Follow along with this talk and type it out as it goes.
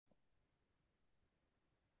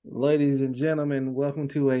Ladies and gentlemen, welcome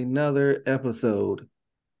to another episode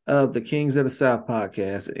of the Kings of the South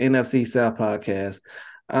podcast, NFC South podcast.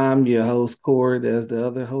 I'm your host, Cory. There's the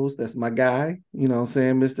other host. That's my guy,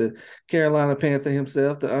 Mr. Carolina Panther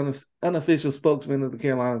himself, the unofficial spokesman of the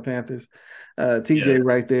Carolina Panthers. TJ Yes.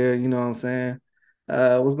 right there, you know what I'm saying?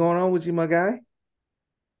 What's going on with you, my guy?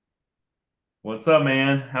 What's up,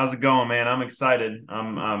 man? How's it going, man? I'm excited.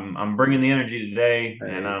 I'm bringing the energy today,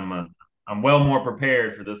 and Hey, I'm well more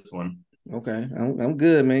prepared for this one. okay, I'm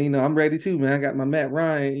good, man. I'm ready too, man. I got my Matt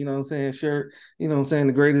Ryan, shirt,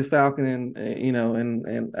 the greatest Falcon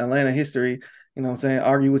in Atlanta history.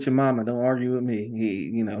 Argue with your mama, don't argue with me.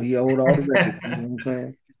 He owed all the records, you know what I'm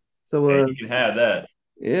saying? So Hey, you can have that.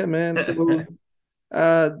 yeah, man. So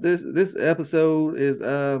this episode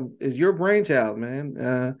is your brainchild,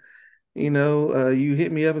 man. You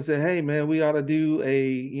hit me up and said, "Hey, man, we ought to do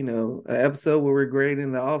an episode where we're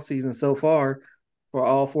grading the offseason so far for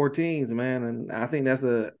all four teams, man." And I think that's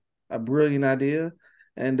a brilliant idea.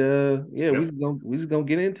 And yeah, Yep. we just gonna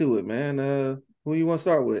get into it, man. Who you want to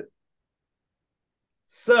start with?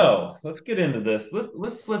 So let's get into this.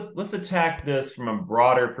 Let's attack this from a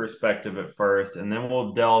broader perspective at first, and then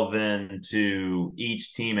we'll delve into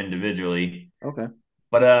each team individually. Okay.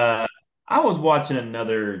 But I was watching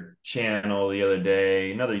another channel the other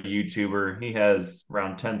day, another YouTuber. He has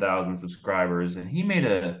around 10,000 subscribers, and he made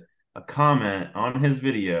a comment on his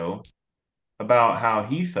video about how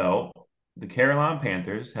he felt the Carolina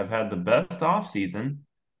Panthers have had the best offseason,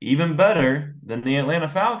 even better than the Atlanta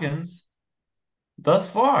Falcons thus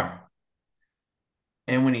far.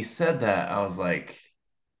 And when he said that, I was like,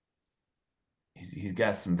 he's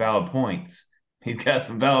got some valid points. He's got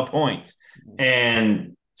some valid points.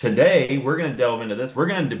 And today we're going to delve into this. We're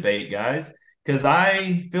going to debate, guys, because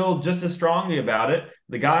I feel just as strongly about it.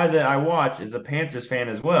 The guy that I watch is a Panthers fan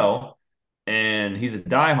as well, and he's a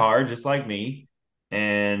diehard just like me.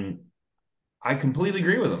 And I completely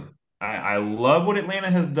agree with him. I love what Atlanta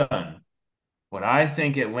has done. But I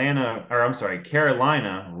think Carolina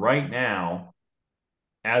right now,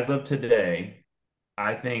 as of today,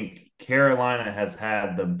 I think Carolina has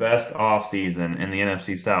had the best offseason in the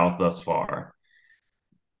NFC South thus far.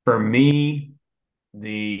 For me,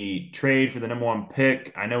 the trade for the number one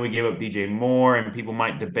pick, I know we gave up DJ Moore, and people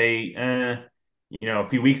might debate, a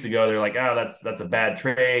few weeks ago, they're like, oh, that's a bad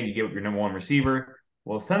trade. You give up your number one receiver.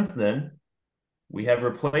 Well, since then, we have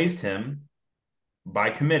replaced him by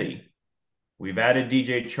committee. We've added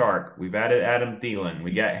DJ Chark. We've added Adam Thielen.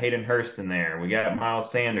 We got Hayden Hurst in there. We got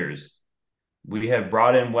Miles Sanders. We have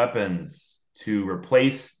brought in weapons to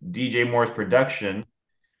replace DJ Moore's production,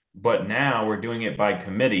 but now we're doing it by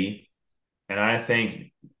committee. And I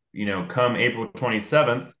think, come April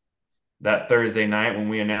 27th, that Thursday night when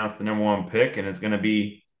we announce the number one pick, and it's going to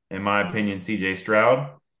be, in my opinion, CJ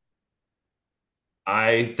Stroud,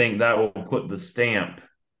 I think that will put the stamp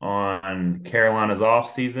on Carolina's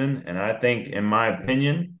offseason. And I think, in my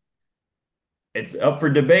opinion, it's up for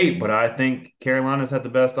debate, but I think Carolina's had the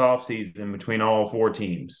best offseason between all four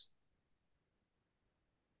teams.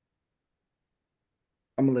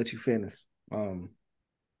 I'm gonna let you finish. Um,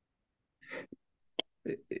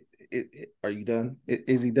 are you done?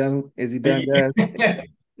 Is he done? Is he done, guys?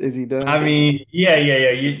 Is he done? I mean, yeah.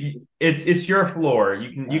 It's your floor. All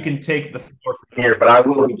You right. can take the floor from here, but I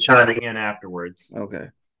will be chiming in afterwards. Okay.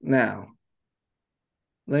 Now,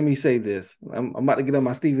 let me say this. I'm about to get on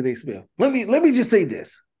my Stephen A. Smith. Let me just say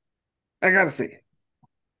this. I gotta say it.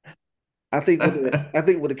 I think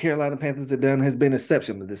what the Carolina Panthers have done has been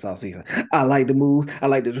exceptional this offseason. I like the move. I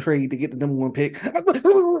like the trade to get the number one pick.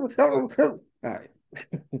 All right.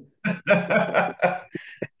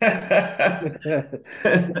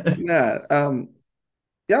 Nah,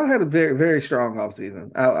 y'all had a very, very strong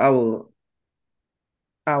offseason. I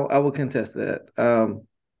will contest that.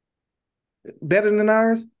 Better than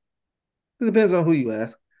ours? It depends on who you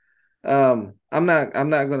ask. I'm not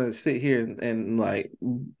gonna sit here and like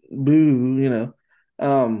boo,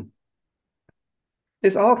 Um,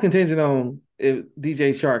 it's all contingent on if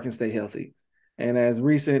DJ Shark can stay healthy. And as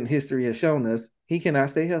recent history has shown us, he cannot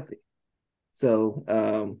stay healthy. So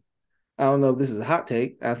I don't know if this is a hot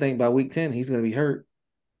take. I think by week 10 he's gonna be hurt.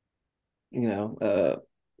 You know,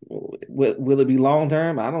 will it be long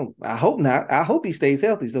term? I hope not. I hope he stays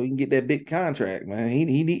healthy so he can get that big contract, man. He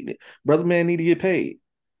need brother man need to get paid.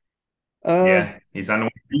 Uh Yeah, he's on the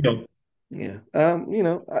field. Yeah.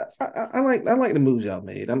 I like the moves y'all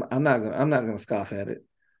made. I'm not gonna scoff at it.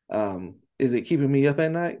 Is it keeping me up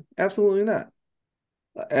at night? Absolutely not.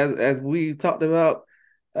 As we talked about,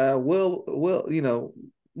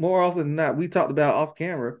 more often than not, we talked about off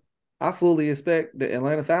camera. I fully expect the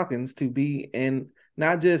Atlanta Falcons to be in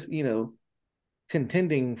not just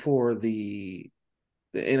contending for the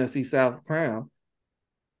NFC South crown.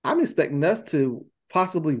 I'm expecting us to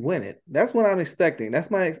possibly win it. That's what I'm expecting.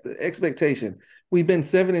 That's my expectation. We've been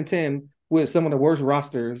 7-10 with some of the worst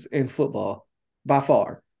rosters in football by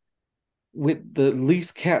far, with the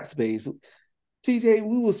least cap space. TJ,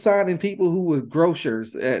 we was signing people who was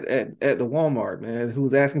grocers at the Walmart, man, who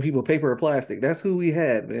was asking people paper or plastic. That's who we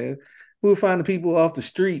had, man. We were finding people off the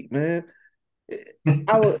street, man.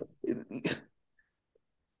 I was,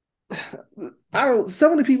 I don't.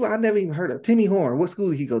 Some of the people I never even heard of. Timmy Horn. What school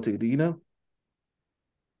did he go to? Do you know?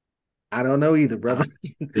 I don't know either, brother.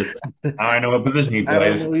 Just I know what position he I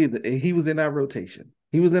don't plays. know either. He was in our rotation.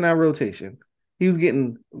 He was in our rotation. He was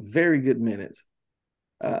getting very good minutes.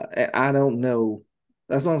 I don't know.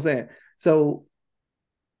 That's what I'm saying. So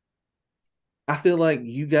I feel like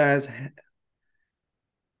you guys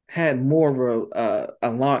had more of a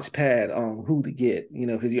launch pad on who to get,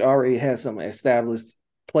 because you already had some established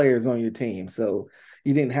players on your team. So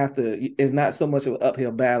you didn't have to. It's not so much of an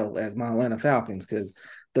uphill battle as my Atlanta Falcons because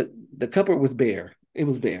the cupboard was bare. It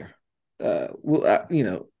was bare. Well,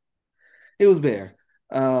 it was bare.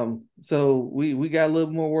 So we got a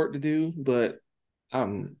little more work to do, but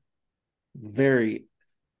I'm very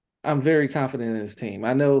I'm very confident in this team.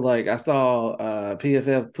 I know, like I saw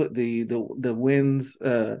PFF put the wins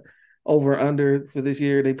over under for this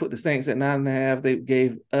year. They put the Saints at 9.5. They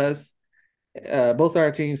gave us both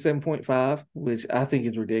our teams 7.5, which I think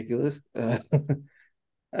is ridiculous. There's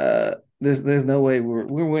no way we're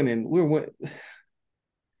winning.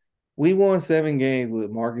 We won 7 games with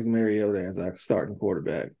Marcus Mariota as our starting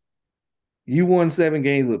quarterback. You won 7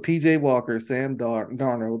 games with PJ Walker, Sam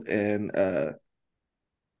Darnold, and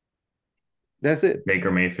that's it.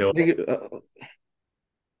 Baker Mayfield.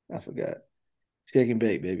 I forgot. Shake and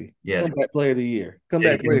bake, baby. Yes. Comeback player of the year.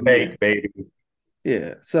 Comeback Shake player and of the year. bake, baby.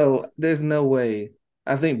 Yeah. So there's no way.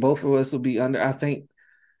 I think both of us will be under.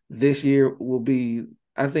 This year will be.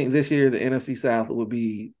 I think this year the NFC South will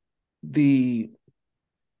be the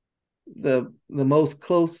the most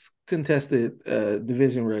close contested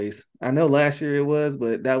division race. I know last year it was,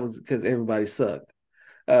 but that was because everybody sucked.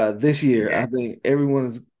 This year, Yeah. I think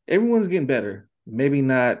everyone's getting better. Maybe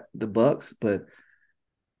not the Bucks, but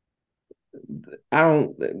I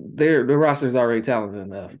don't. Their roster is already talented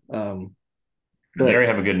enough. And they But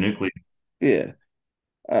have a good nucleus. yeah,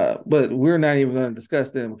 but we're not even going to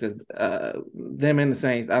discuss them because them and the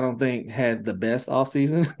Saints, I don't think had the best off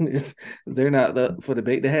season. They're not up for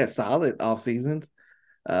debate. They had solid off seasons.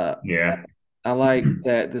 Uh, Yeah. I like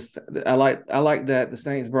that this. I like that the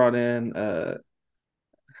Saints brought in.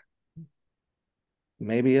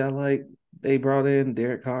 Maybe I like they brought in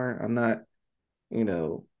Derek Carr. I'm not,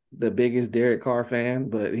 the biggest Derek Carr fan,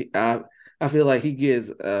 but I feel like he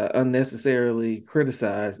gets unnecessarily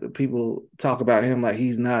criticized. People talk about him like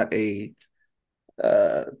he's not a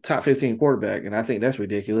top 15 quarterback, and I think that's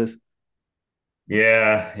ridiculous.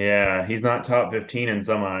 Yeah. Yeah. He's not top 15 in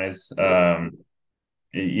some eyes. I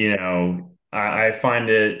find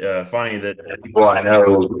it funny that people I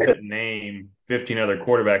know couldn't name 15 other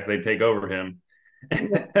quarterbacks they'd take over him. You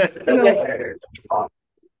know,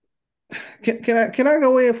 can I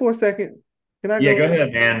go in for a second? Can I Yeah, go go in?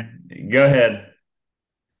 ahead, man. Go ahead.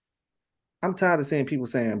 I'm tired of seeing people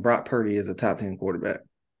saying Brock Purdy is a top 10 quarterback.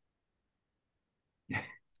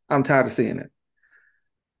 I'm tired of seeing it.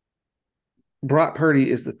 Brock Purdy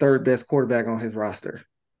is the third best quarterback on his roster.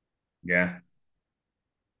 Yeah.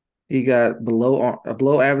 He got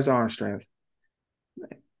below average arm strength.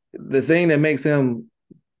 The thing that makes him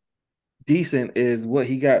decent is what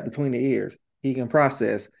he got between the ears. He can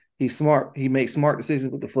process. He's smart. He makes smart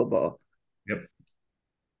decisions with the football. Yep.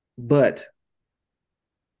 But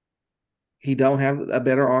he don't have a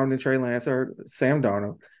better arm than Trey Lance or Sam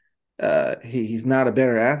Darnold. He's not a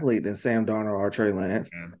better athlete than Sam Darnold or Trey Lance.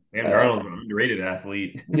 Yeah. Sam Uh, Darnold's an underrated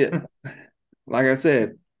athlete. yeah, like I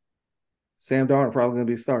said, Sam Darnold probably going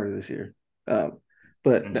to be a starter this year. But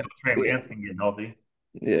Until Trey yeah, Lance can get healthy.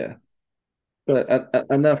 yeah. But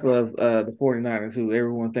enough of the 49ers, who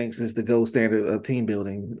everyone thinks is the gold standard of team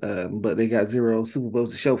building, but they got 0 Super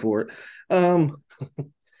Bowls to show for it. Um,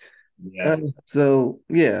 Yeah. so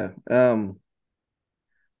yeah, I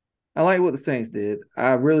like what the Saints did.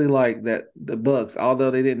 I really like that the Bucks, although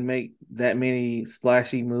they didn't make that many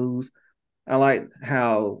splashy moves, I like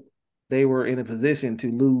how they were in a position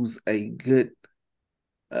to lose a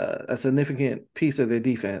significant piece of their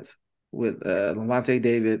defense with Levante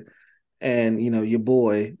David and your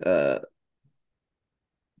boy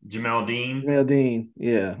Jamel Dean. Mel Dean,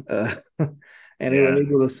 yeah, and they were Yeah.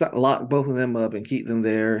 able to lock both of them up and keep them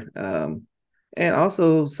there. and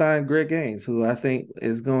also signed Greg Gaines, who I think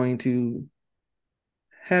is going to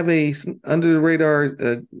have a under the radar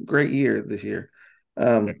great year this year. You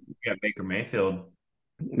Um, got Baker Mayfield.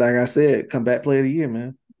 like I said, comeback player of the year,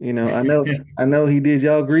 man. I know he did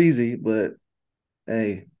y'all greasy, but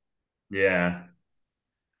hey, Yeah.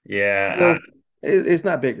 Yeah. well, it's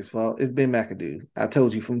not Baker's fault. It's Ben McAdoo. I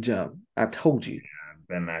told you from jump. I told you.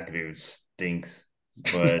 Ben McAdoo stinks.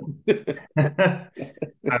 But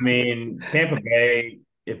I mean, Tampa Bay,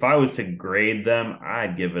 if I was to grade them,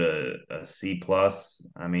 I'd give it a C plus.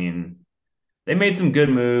 I mean, they made some good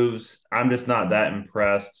moves. I'm just not that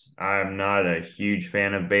impressed. I'm not a huge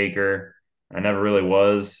fan of Baker. I never really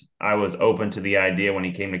was. I was open to the idea when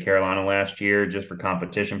he came to Carolina last year just for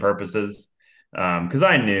competition purposes. Because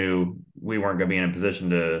I knew we weren't going to be in a position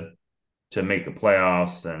to make the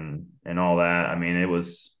playoffs and all that. I mean, it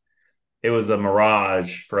was a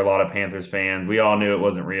mirage for a lot of Panthers fans. We all knew it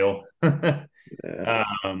wasn't real. Yeah.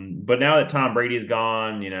 But now that Tom Brady's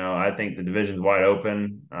gone, I think the division's wide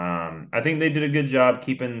open. I think they did a good job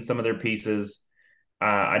keeping some of their pieces.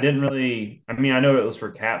 I didn't really, I mean, I know it was for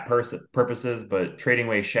cap purposes, but trading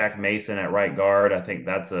away Shaq Mason at right guard, I think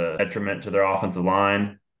that's a detriment to their offensive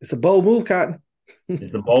line. It's a bold move, Cotton.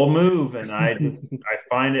 It's a bold move, and I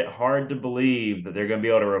find it hard to believe that they're going to be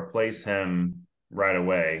able to replace him right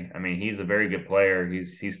away. I mean, he's a very good player.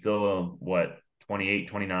 He's still what 28,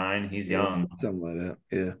 29. He's Yeah, young. something like that.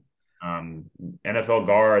 Yeah. Um, NFL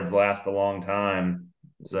guards last a long time.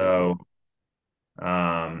 So,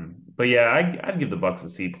 but yeah, I'd give the Bucks a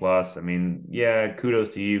C plus. I mean, yeah,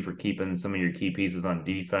 kudos to you for keeping some of your key pieces on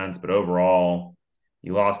defense, but overall,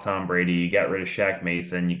 you lost Tom Brady, you got rid of Shaq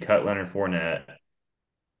Mason, you cut Leonard Fournette.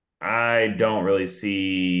 I don't really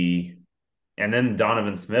see, and then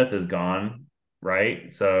Donovan Smith is gone,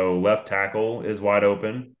 right? So left tackle is wide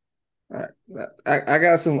open. All right. I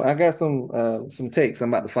got some takes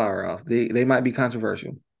I'm about to fire off. They might be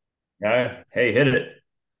controversial. Yeah, hey, hit it.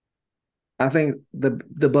 I think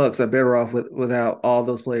the Bucks are better off without all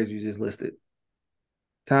those players you just listed.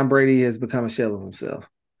 Tom Brady has become a shell of himself.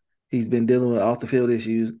 He's been dealing with off the field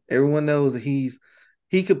issues. Everyone knows that he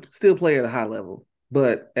could still play at a high level,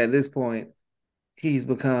 but at this point, he's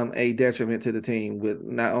become a detriment to the team with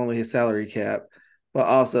not only his salary cap, but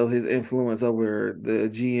also his influence over the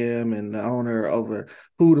GM and the owner over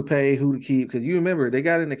who to pay, who to keep. Because you remember they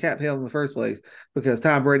got into cap hell in the first place because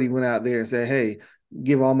Tom Brady went out there and said, "Hey,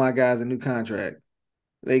 give all my guys a new contract."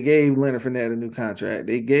 They gave Leonard Fournette a new contract.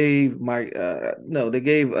 They gave Mike no, they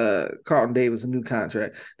gave Carlton Davis a new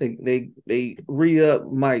contract. They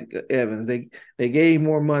re-up Mike Evans. They gave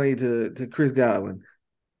more money to Chris Godwin.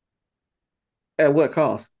 At what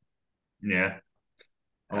cost? Yeah.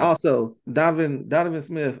 Oh, Also, Donovan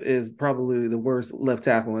Smith is probably the worst left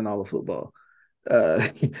tackle in all of football. Uh,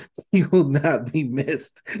 he will not be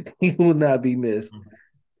missed. He will not be missed.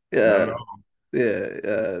 not Uh, at all.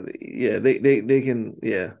 yeah. They can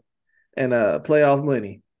and playoff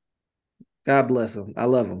money. God bless him. I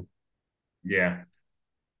love him. Yeah.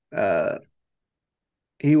 Uh,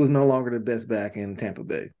 he was no longer the best back in Tampa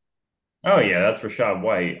Bay. Oh yeah, that's Rashad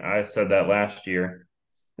White. I said that last year.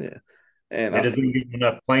 Yeah, and They I just think didn't give him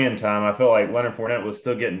enough playing time. I feel like Leonard Fournette was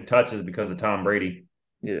still getting touches because of Tom Brady.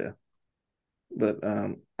 yeah, but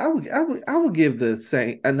I would give the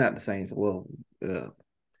Saint not the Saints. Well, uh,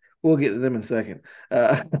 we'll get to them in a second.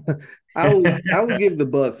 Uh, I would give the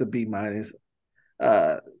Bucks a B minus.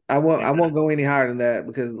 Uh, I won't go any higher than that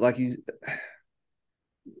because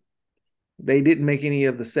they didn't make any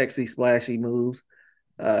of the sexy splashy moves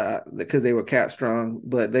because they were cap strong,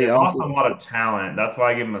 but They they lost also a lot of talent. That's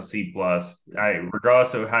why I give him a C plus.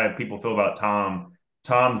 Regardless of how people feel about Tom,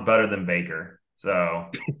 Tom's better than Baker. So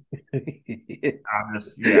I'm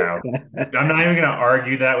just, yeah, I'm not even gonna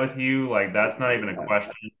argue that with you. Like that's not even a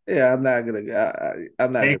question. yeah, I'm not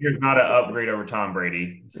Baker's not an gonna. upgrade over Tom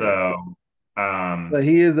Brady. Yeah. So, But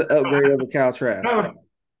he is an upgrade over Cal Trask. no,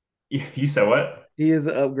 you said what? He is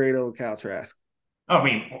an upgrade over Cal Trask. Oh, I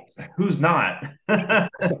mean, who's not? I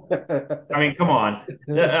mean, come on.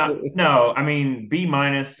 No, I mean B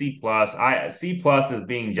minus, C plus. C plus is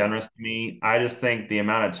being generous to me. I just think the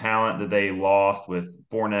amount of talent that they lost with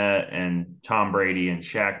Fournette and Tom Brady and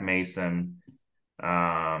Shaq Mason.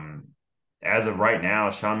 Um, as of right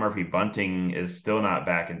now, Sean Murphy Bunting is still not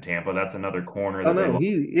back in Tampa. That's another corner Oh that they no, lost.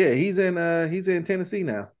 he's in Tennessee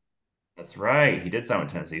now. That's right. He did sign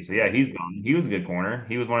with Tennessee. So yeah, he's gone. He was a good corner.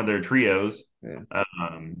 He was one of their trios. Yeah.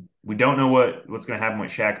 We don't know what's going to happen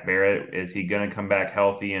with Shaq Barrett. Is he going to come back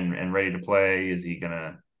healthy and ready to play? Is he going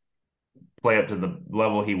to play up to the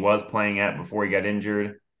level he was playing at before he got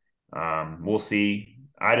injured? We'll see.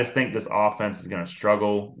 I just think this offense is going to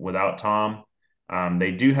struggle without Tom.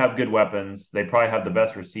 They do have good weapons. They probably have the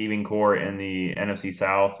best receiving core in the NFC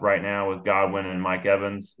South right now with Godwin and Mike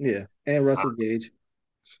Evans Yeah, and Russell Gage.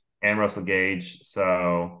 and Russell Gage.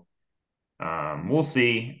 So we'll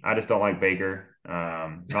see. I just don't like Baker.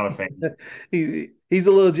 Not a fan. He's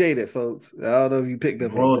a little jaded, folks. I don't know if you picked He's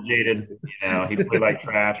up a on little jaded. He played like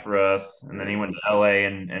trash for us, and then he that. went to LA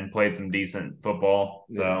and played some decent football.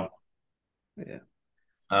 Yeah, So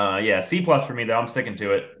yeah. yeah, C plus for me though. I'm sticking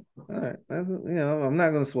to it. All right. I'm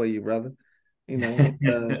not gonna sway you, brother. You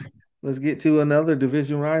know, let's get to another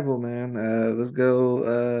division rival, man. Let's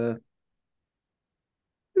go.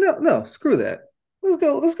 No, no, screw that.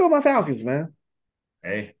 Let's go my Falcons, man.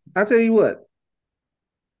 Hey, I tell you what,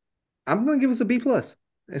 I'm gonna give us a B plus.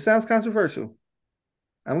 It sounds controversial.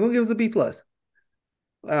 I'm gonna give us a B plus.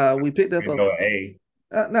 We picked up we're a gonna go A.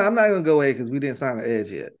 no, I'm not gonna go A because we didn't sign an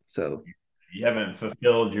edge yet. So You haven't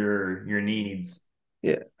fulfilled your needs.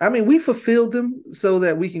 yeah, I mean we fulfilled them so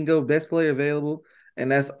that we can go best player available,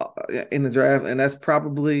 and that's in the draft, and that's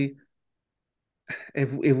probably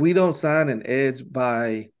if we don't sign an edge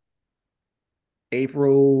by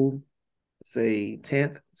April, say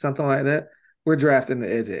 10th, something like that, we're drafting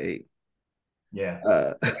the edge at 8. Yeah,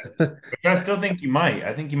 Uh, which I still think you might.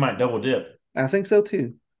 I think you might double dip. I think so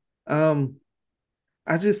too. Um,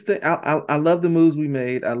 I just think I love the moves we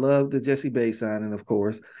made. I love the Jesse Bates signing, of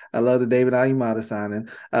course. I love the David Ayumata signing.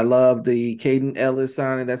 I love the Caden Ellis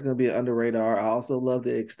signing. That's going to be under radar. I also love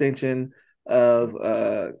the extension of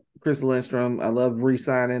Chris Lindstrom. I love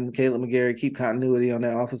re-signing Caleb McGarry. Keep continuity on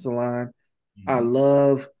that offensive line. I Mhm.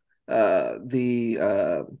 love uh, the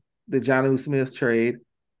uh, the Jonnu Smith trade.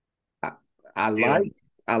 I, I Deal. like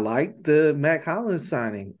I like the Matt Collins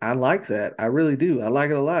signing. I like that. I really do. I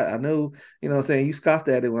like it a lot. I know, what I'm saying, you scoffed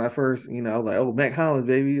at it when I first, I was like, oh, Matt Collins,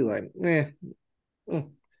 baby. You're like, mm,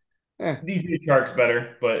 eh. DJ Shark's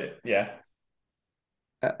better, but yeah,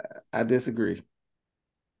 I, I disagree.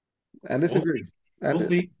 I we'll disagree. see. I We'll di-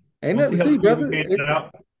 see. Ain't We'll nothing see to how the see, season brother. pans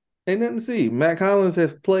out. Ain't nothing to see. Matt Collins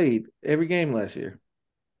has played every game last year.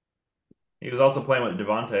 He was also playing with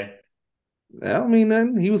Devontae. I don't mean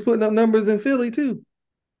nothing. He was putting up numbers in Philly too.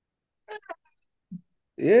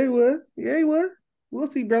 Yeah, he was. Yeah, he was. We'll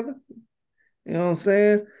see, brother. You know what I'm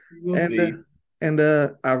saying? We'll And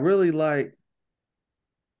see. I really like.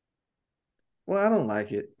 Well, I don't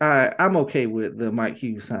like it. I'm okay with the Mike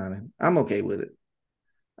Hughes signing. I'm okay with it.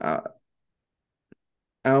 Uh,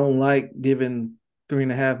 I don't like giving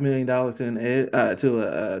 $3.5 million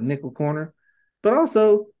to a nickel corner, but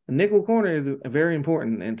also a nickel corner is very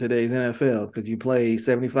important in today's NFL because you play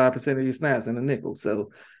 75% of your snaps in a nickel.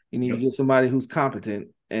 So you need to Yep. get somebody who's competent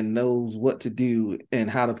and knows what to do and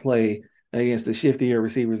how to play against the shiftier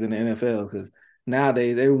receivers in the NFL. Because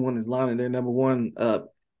nowadays everyone is lining their number one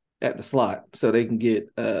up at the slot so they can get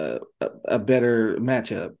a better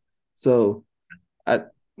matchup. So I,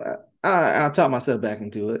 I'll talk myself back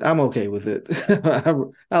into it. I'm okay with it.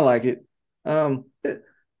 I like it. But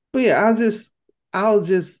yeah, I'll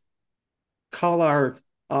just call our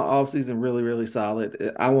offseason really, really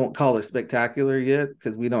solid. I won't call it spectacular yet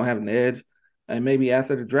because we don't have an edge. And maybe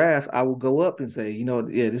after the draft, I will go up and say, yeah,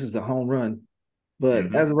 this is a home run.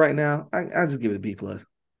 But as Hmm. of right now, I just give it a B plus.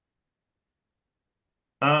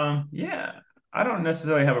 Yeah, I don't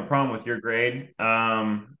necessarily have a problem with your grade.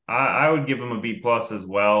 I would give him a B plus as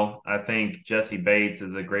well. I think Jesse Bates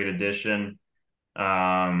is a great addition.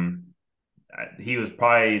 Um, he was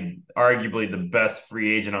probably arguably the best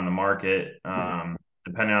free agent on the market,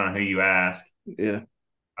 depending on who you ask. Yeah,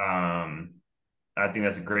 Um, I think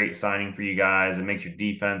that's a great signing for you guys. It makes your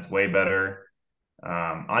defense way better.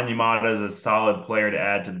 Anyamata is a solid player to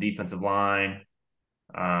add to the defensive line.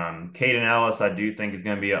 Caden Ellis, I do think is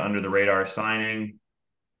going to be an under the radar signing.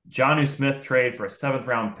 Jonnu Smith trade for a seventh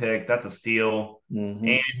round pick. That's a steal. mm-hmm.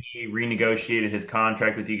 And he renegotiated his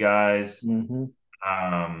contract with you guys. Mm-hmm.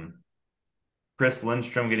 Um, Chris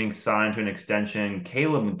Lindstrom getting signed to an extension.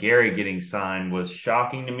 Caleb McGarry getting signed was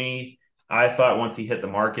shocking to me. I thought once he hit the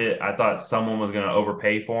market, I thought someone was going to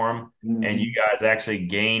overpay for him. And you Mm-hmm. guys actually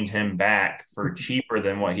gained him back for cheaper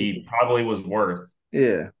than what he probably was worth.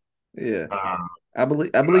 Yeah, yeah. Um, I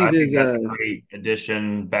believe I his think that's a great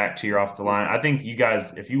addition back to your offensive line. I think you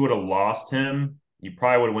guys, if you would have lost him, you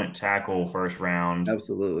probably would have went tackle first round,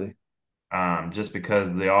 absolutely. just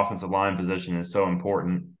because the offensive line position is so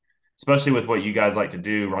important, especially with what you guys like to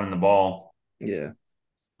do, running the ball. Yeah.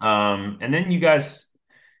 And then you guys,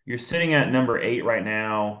 you're sitting at number 8 right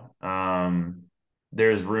now.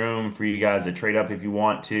 There's room for you guys to trade up if you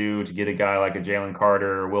want to get a guy like a Jalen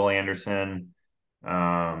Carter or Will Anderson.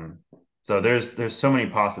 Um, so there's so many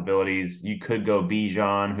possibilities. You could go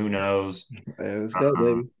Bijan, who knows? Hey, let's go, Um,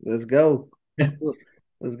 baby. Let's go.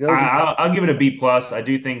 Let's go. I'll give it a B plus. I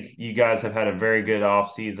do think you guys have had a very good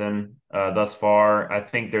off season thus far. I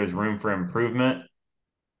think there's room for improvement.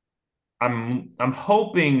 I'm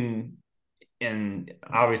hoping, and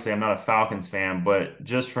obviously I'm not a Falcons fan, but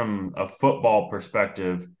just from a football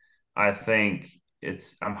perspective, I think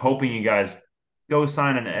I'm hoping you guys go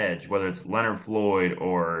sign an edge, whether it's Leonard Floyd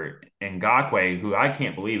or Ngakwe, who I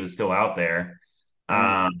can't believe is still out there.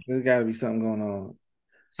 Um, There's got to be something going on.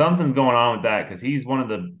 Something's going on with that because he's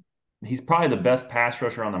probably the best pass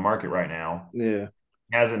rusher on the market right now. Yeah.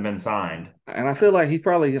 Hasn't been signed. And I feel like he's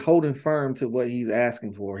probably holding firm to what he's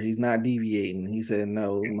asking for. He's not deviating. He said,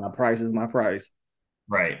 no, my price is my price.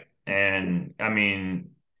 Right. And I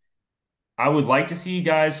mean, I would like to see you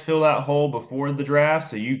guys fill that hole before the draft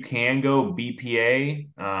so you can go BPA.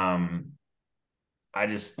 I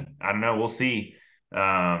don't know. We'll see.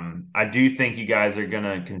 I do think you guys are going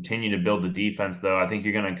to continue to build the defense, though. I think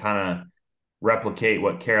you're going to kind of replicate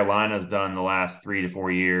what Carolina's done the last 3 to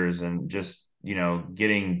 4 years and just,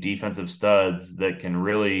 getting defensive studs that can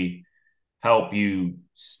really help you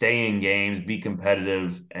stay in games, be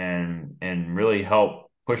competitive, and really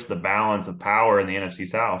help push the balance of power in the NFC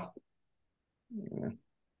South. Yeah,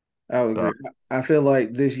 I would So, agree. I feel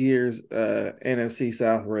like this year's NFC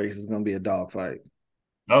South race is going to be a dogfight.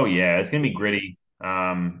 oh yeah, it's gonna be gritty.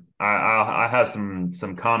 I have some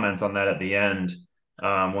comments on that at the end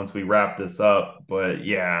once we wrap this up. But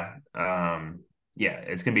yeah,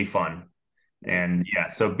 it's gonna be fun. And yeah,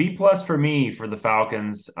 so B plus for me for the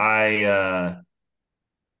Falcons. I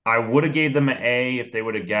would have gave them an A if they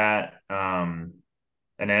would have got an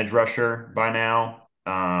edge rusher by now,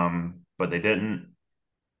 but they didn't.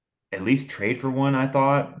 At least trade for one, I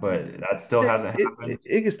thought, but that still It, hasn't it, happened.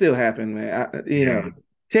 it can still happen, man. Yeah,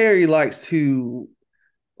 Terry likes to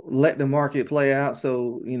let the market play out.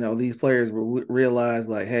 So, these players will realize,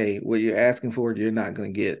 like, hey, what you're asking for, you're not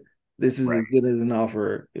going to get. This is right. as good as an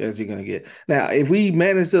offer as you're going to get. Now, if we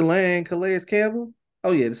manage to land Calais Campbell,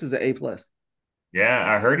 oh, yeah, this is an A plus. Yeah,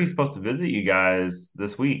 I heard he's supposed to visit you guys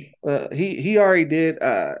this week. He already did.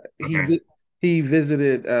 Okay. He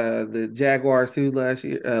visited the Jaguars too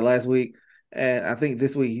last week, and I think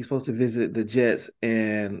this week he's supposed to visit the Jets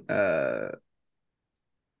and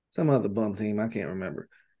some other bum team. I can't remember.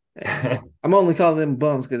 And I'm only calling them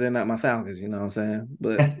bums because they're not my Falcons. You know what I'm saying?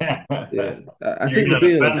 But yeah, I You're think the gonna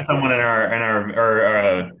Bills. offend someone in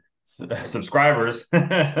our subscribers.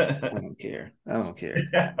 I don't care. I don't care.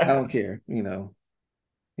 I don't care.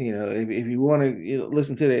 If you want to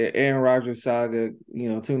listen to the Aaron Rodgers saga,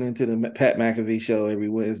 tune into the Pat McAfee show every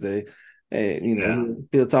Wednesday. And, Yeah.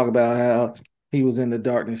 he'll talk about how he was in the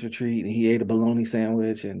darkness retreat and he ate a bologna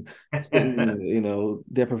sandwich and sitting in the,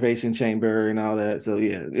 deprivation chamber and all that. So,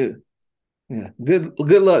 yeah.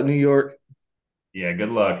 Good luck, New York. Yeah, good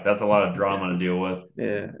luck. That's a lot of drama to deal with.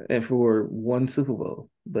 Yeah. And for one Super Bowl.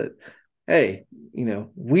 But hey,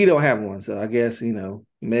 we don't have one. So I guess,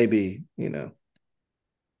 maybe,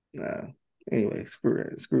 uh, anyway,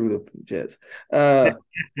 screw the Jets. Uh,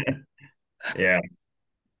 Yeah.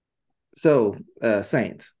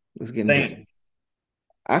 Saints. Let's get into it. Saints.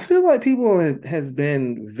 I feel like people has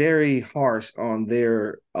been very harsh on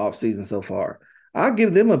their offseason so far. I'll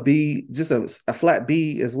give them a B, just a flat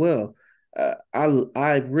B as well.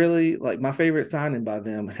 I really like my favorite signing by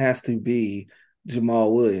them has to be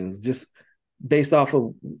Jamal Williams, just based off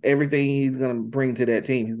of everything he's going to bring to that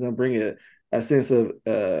team. He's going to bring a sense of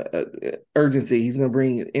urgency. He's going to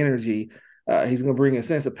bring energy. He's going to bring a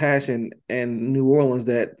sense of passion and New Orleans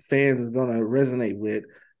that fans are going to resonate with,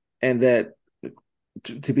 and that,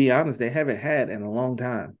 to be honest, they haven't had in a long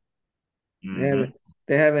time. They Hmm. haven't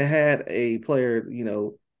they haven't had a player,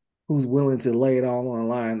 who's willing to lay it all on the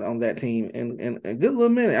line on that team in a good little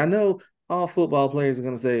minute. I know all football players are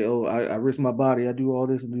going to say, "Oh, I risk my body, I do all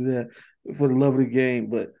this and do that for the love of the game,"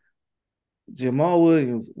 but Jamal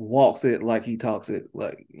Williams walks it like he talks it.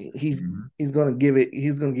 Like Hmm. he's gonna give it.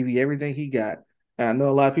 He's gonna give you everything he got. And I know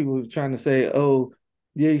a lot of people are trying to say, "Oh,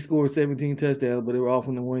 yeah, he scored 17 touchdowns, but they were all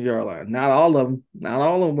from the 1 yard line." Not all of them. Not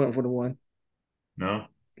all of them went for the one. No.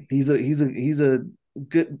 He's a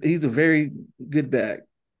very good back.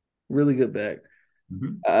 Really good back.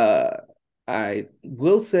 Hmm. Uh, I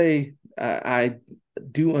will say I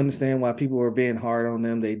do understand why people are being hard on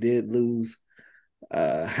them. They did lose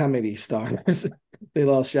how many starters? They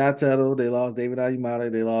lost Shy Tuttle, they lost David Ayumata,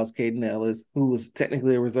 they lost Caden Ellis, who was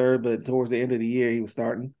technically a reserve, but towards the end of the year he was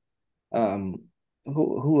starting. Um,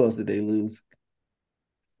 who else did they lose?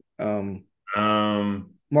 Um,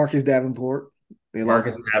 Um, Marcus Davenport. They lost.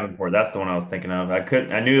 Marcus Davenport. That's the one I was thinking of.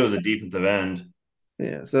 I knew it was a defensive end.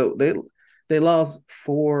 Yeah, so they lost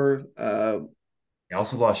four. They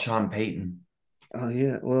also lost Sean Payton. Oh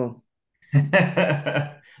yeah, well,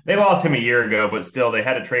 They lost him a year ago, but still, they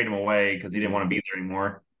had to trade him away because he didn't yeah, want to be there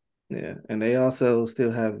anymore. yeah, and they also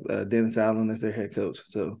still have Dennis Allen as their head coach,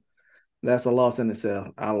 so that's a loss in itself.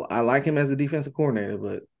 I like him as a defensive coordinator,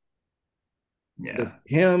 but the Yeah,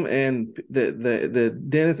 him and the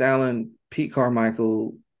Dennis Allen Pete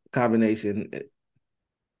Carmichael combination,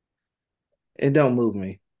 it don't move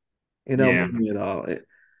me. It don't yeah, move me at all.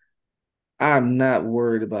 I'm not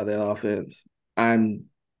worried about that offense. I'm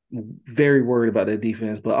very worried about that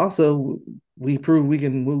defense, but also we prove we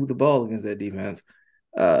can move the ball against that defense.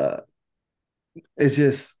 Uh, it's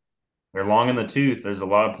just they're long in the tooth. There's a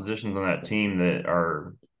lot of positions on that team that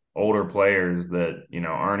are older players that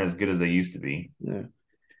aren't as good as they used to be. yeah.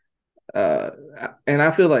 Uh, and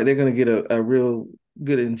I feel like they're going to get a real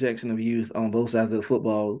good injection of youth on both sides of the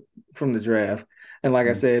football from the draft. And like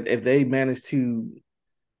I said, if they manage to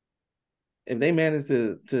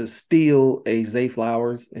steal a Zay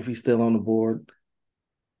Flowers, if he's still on the board,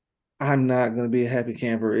 I'm not going to be a happy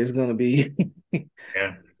camper. It's going to be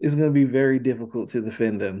Yeah. it's going to be very difficult to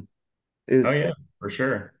defend them. Oh Is yeah, for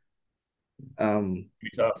sure. um Be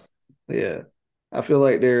tough. yeah. I feel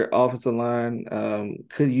like their offensive line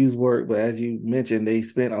could use work, but as you mentioned, they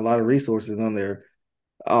spent a lot of resources on their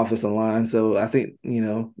offensive line. So I think,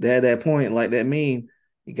 they're at that point, like that meme,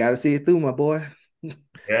 you got to see it through, my boy.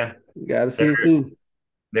 Yeah. You got to They're see it through.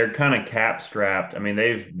 they're kind of cap strapped. I mean,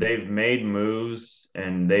 they've made moves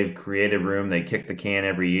and they've created room. They kick the can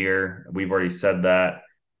every year. We've already said that.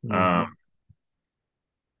 Um, Mm-hmm.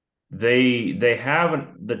 they have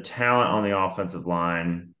the talent on the offensive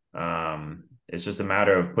line. It's just a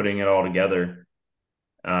matter of putting it all together.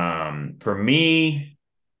 For me,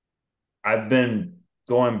 I've been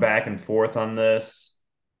going back and forth on this.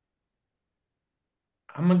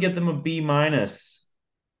 I'm gonna get them a B minus.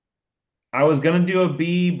 I was gonna do a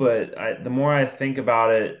B, but the more I think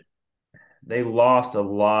about it, they lost a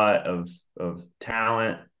lot of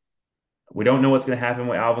talent. We don't know what's going to happen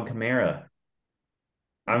with Alvin Kamara.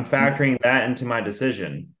 I'm factoring that into my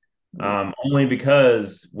decision, only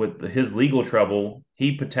because with his legal trouble,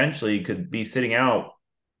 he potentially could be sitting out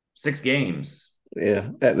 6 games. Yeah,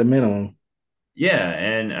 at the minimum. Yeah,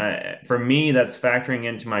 and for me, that's factoring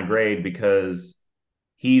into my grade because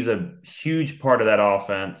he's a huge part of that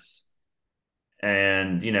offense.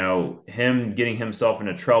 And him getting himself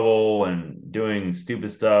into trouble and doing stupid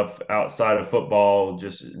stuff outside of football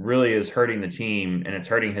just really is hurting the team and it's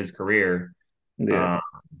hurting his career, Yeah. uh,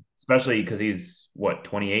 especially because he's what,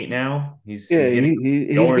 28 now. He's Yeah, getting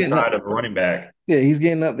the he's older getting up. side of a running back. Yeah, he's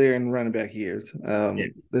getting up there in running back years. Yeah.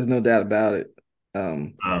 There's no doubt about it.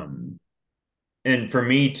 Um, um, and for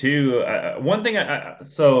me too, one thing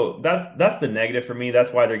so that's the negative for me.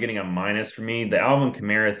 That's why they're getting a minus for me. The Alvin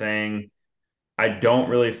Kamara thing, I don't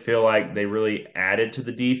really feel like they really added to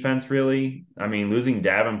the defense, really. I mean, losing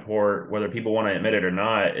Davenport, whether people want to admit it or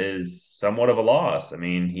not, is somewhat of a loss. I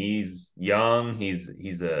mean, he's young, he's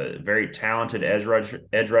a very talented edge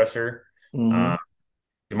rusher. mhm. Uh,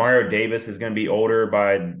 Demario Davis is going to be older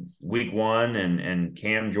by week one, and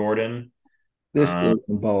Cam Jordan. They're Uh, still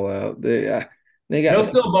gonna ball out. They got they'll the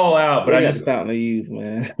still ball out, but they I got the just fountain of youth,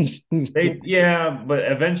 man. yeah, but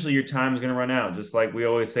eventually your time's going to run out, just like we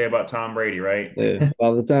always say about Tom Brady, right? Yeah,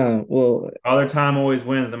 all the time. Well, Father Time always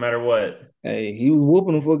wins, no matter what. hey, he was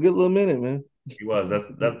whooping them for a good little minute, man. He was. That's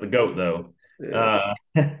the goat though. Yeah.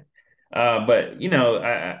 Uh, but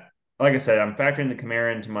like I said, I'm factoring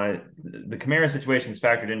the Camara situation is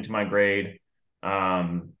factored into my grade.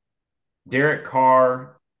 Um, Derek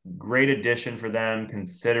Carr, great addition for them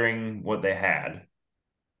considering what they had.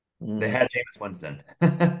 They Mhm. had Jameis Winston.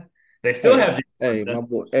 They still Hey, have Jameis hey, my Winston.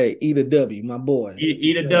 boy. Hey, eat a W, my boy.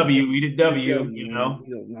 Eat a W. W, eat a Eat a W. W, man. You know,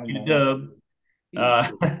 Eat a my dub. eat a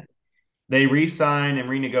Uh, W. They re-signed and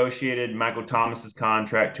renegotiated Michael Thomas's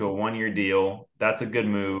contract to a 1-year deal. That's a good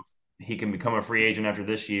move. He can become a free agent after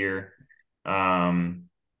this year. Um,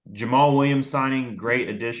 Jamal Williams signing, great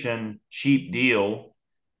addition, cheap deal,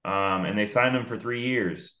 and they signed him for 3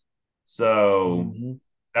 years. So Mhm.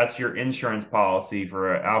 that's your insurance policy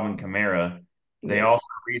for Alvin Kamara. They Yeah, also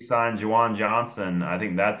re-signed Juwan Johnson. I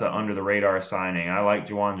think that's an under the radar signing. I like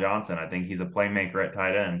Juwan Johnson. I think he's a playmaker at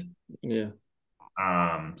tight end. yeah,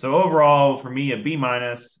 So overall, for me, a B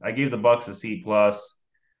minus. I gave the Bucks a C plus.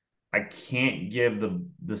 I can't give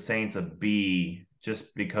the Saints a B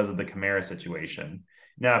just because of the Kamara situation.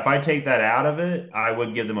 Now, if I take that out of it, I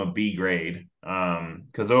would give them a B grade.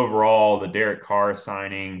 Because overall, the Derek Carr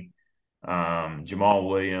signing, Jamal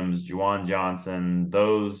Williams, Juwan Johnson,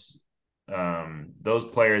 those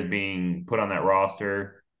players being put on that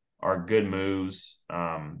roster are good moves.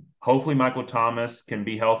 Hopefully, Michael Thomas can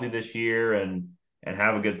be healthy this year and and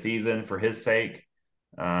have a good season for his sake.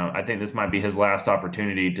 I think this might be his last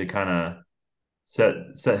opportunity to kind of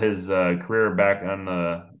set his career back on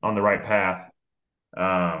the right path.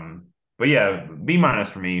 But yeah, B minus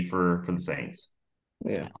for me for the Saints.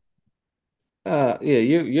 Yeah. Yeah,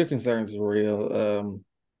 your concerns are real.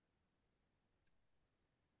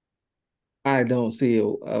 I don't see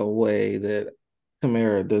a way that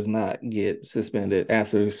Kamara does not get suspended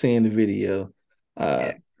after seeing the video.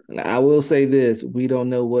 Uh, Yeah, I will say this: we don't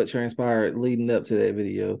know what transpired leading up to that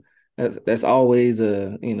video. That's always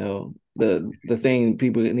the thing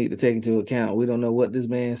people need to take into account. We don't know what this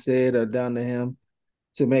man said or done to him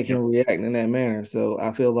to make him yep, react in that manner. So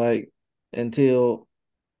I feel like until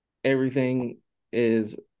everything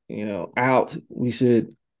is out, we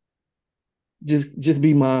should just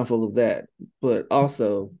be mindful of that. But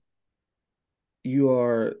also, you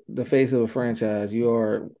are the face of a franchise. You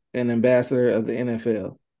are an ambassador of the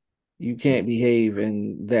NFL. You can't behave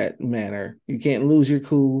in that manner. You can't lose your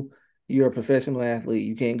cool. You're a professional athlete.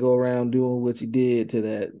 You can't go around doing what you did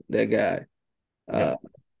to that guy. Uh,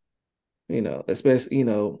 yep, especially,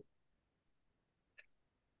 the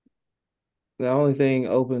only thing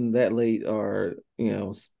open that late are,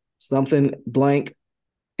 something blank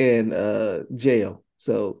and jail.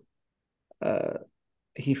 So uh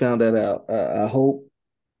he found that out. I hope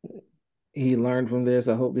he learned from this.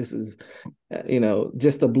 I hope this is,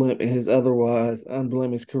 just a blimp in his otherwise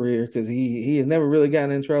unblemished career, because he has never really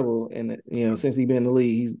gotten in trouble. And since he's been in the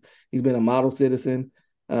league, he's been a model citizen.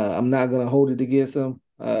 I'm not gonna hold it against him.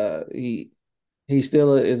 He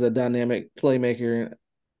still is a dynamic playmaker,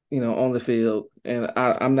 on the field, and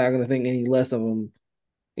I'm not gonna think any less of him,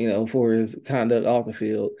 for his conduct off the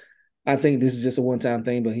field. I think this is just a one-time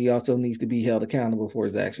thing, but he also needs to be held accountable for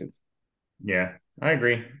his actions. yeah. I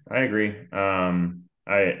agree. I agree.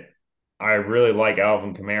 I really like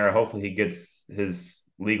Alvin Kamara. Hopefully, he gets his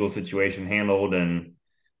legal situation handled, and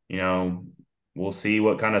you know, we'll see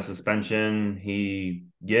what kind of suspension he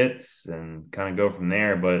gets, and kind of go from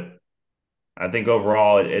there. But I think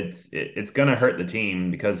overall, it's going to hurt the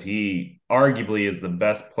team because he arguably is the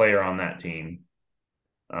best player on that team.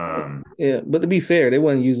 Um, Yeah, but to be fair, they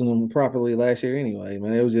wasn't using them properly last year anyway.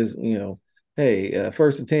 Man, it was just hey,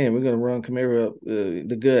 1st and 10, we're gonna run Kamara up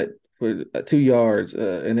the gut for 2 yards,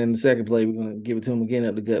 and then the second play we're gonna give it to him again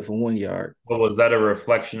up the gut for 1 yard. but was that a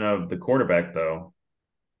reflection of the quarterback, though?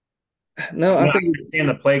 No, I I mean, I think understand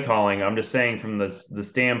the play calling. I'm just saying from the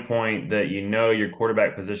standpoint that your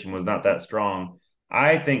quarterback position was not that strong.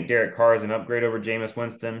 I think Derek Carr is an upgrade over Jameis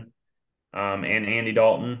Winston, and Andy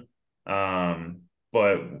Dalton.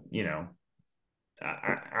 But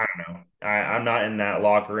I don't know. I'm not in that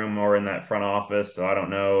locker room or in that front office, so I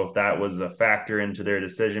don't know if that was a factor into their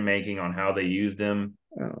decision making on how they used him.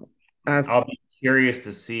 uh, I I'll be curious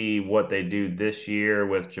to see what they do this year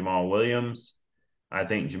with Jamal Williams. I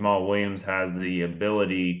think Jamal Williams has the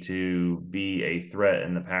ability to be a threat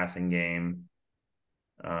in the passing game.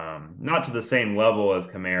 Not to the same level as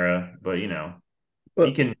Kamara, but but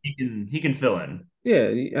he can fill in. yeah,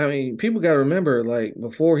 I mean, people got to remember, like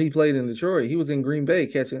before he played in Detroit, he was in Green Bay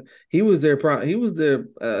catching. He was their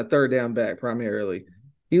third down back primarily.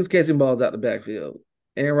 He was catching balls out the backfield.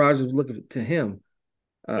 Aaron Rodgers was looking to him.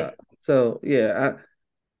 Uh, Yep. so yeah,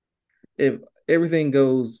 if everything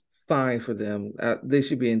goes fine for them, they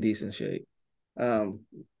should be in decent shape. Um,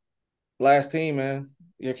 Last team, man,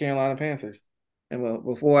 your Carolina Panthers. And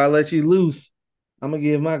before I let you loose, I'm gonna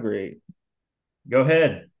give my grade. Go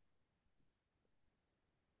ahead.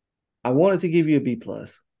 I wanted to give you a B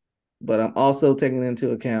plus, but I'm also taking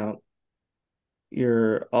into account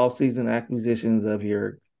your off-season acquisitions of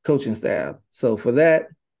your coaching staff. So for that,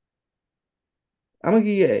 I'm gonna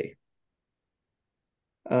give you A.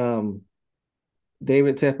 Um,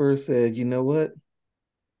 David Tepper said, "You know what?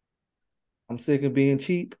 I'm sick of being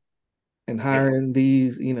cheap and Yep. hiring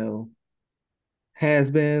these,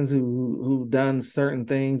 has-beens who done certain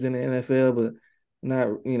things in the NFL, but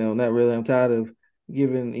not really. I'm tired of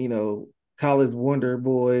giving, college wonder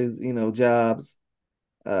boys, jobs.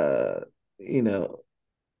 Uh, you know,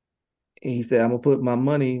 he said, I'm gonna put my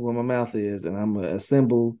money where my mouth is, and I'm gonna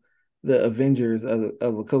assemble the Avengers of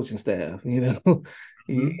a coaching staff. Mhm.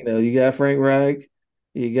 You got Frank Reich,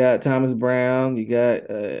 you got Thomas Brown, you got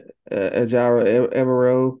Ajara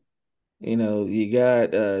Evero, you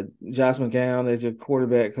got Josh McCown as your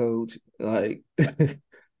quarterback coach. Like,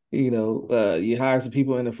 you hire some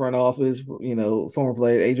people in the front office, former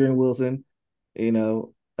player Adrian Wilson, you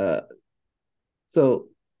know. So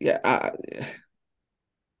yeah, I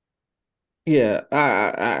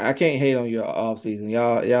can't hate on your off season.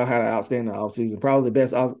 Y'all had an outstanding off season, probably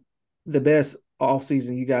the best off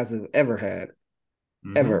season you guys have ever had.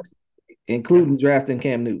 ever, Hmm. including Yep. drafting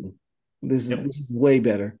Cam Newton. This is Yep. this is way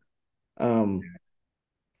better. Um,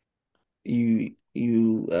 you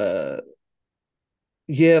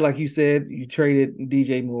yeah, like you said, you traded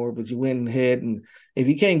DJ Moore, but you went ahead and if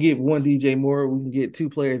you can't get one DJ Moore, we can get two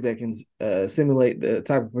players that can simulate the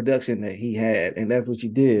type of production that he had, and that's what you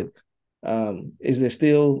did. Is there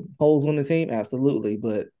still holes on the team? Absolutely,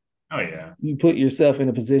 but Oh yeah. you put yourself in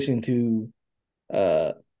a position to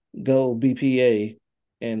uh, go BPA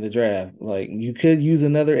in the draft. Like you could use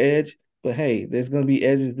another edge, but hey, there's going to be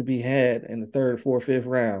edges to be had in the third, fourth, fifth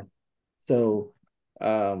round. So,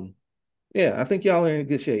 um, yeah, I think y'all are in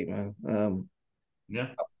good shape, man. Yeah.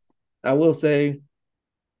 I will say,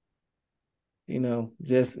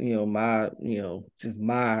 just just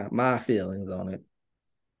my feelings on it.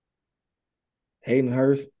 Hayden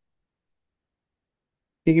Hurst,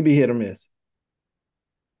 he can be hit or miss.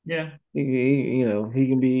 Yeah. He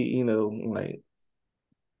can be, like,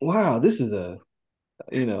 wow, this is a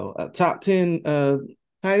top 10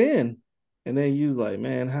 tight end. And then you like,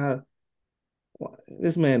 man, how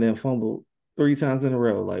this man then fumbled 3 times in a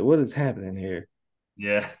row. Like, what is happening here?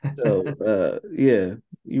 Yeah. So yeah,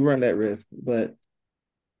 you run that risk. But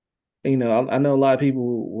I know a lot of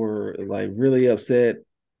people were like really upset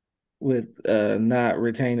with not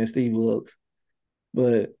retaining Steve Wilkes.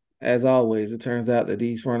 But as always, it turns out that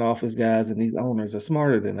these front office guys and these owners are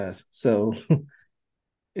smarter than us. So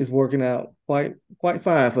it's working out quite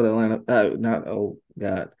fine for the Atlanta. Not oh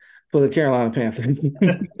God, for the Carolina Panthers.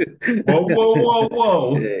 Whoa, whoa, whoa,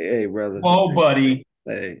 whoa. Hey, brother. Whoa, buddy.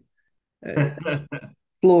 Hey, hey.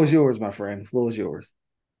 Floor is yours, my friend. Floor is yours.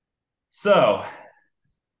 So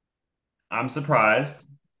I'm surprised.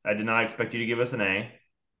 I did not expect you to give us an A.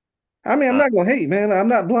 I mean, I'm Uh, not gonna hate, man. I'm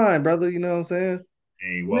not blind, brother. You know what I'm saying?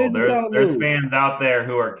 hey, well, This is how it there's moves. fans out there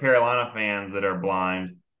who are Carolina fans that are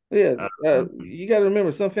blind. Yeah, Um, you got to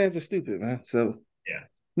remember, some fans are stupid, man. So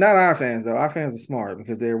not our fans though. Our fans are smart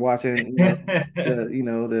because they're watching, yeah.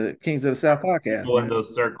 the Kings of the South podcast, People in man.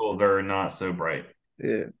 those circles are not so bright.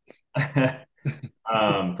 Yeah.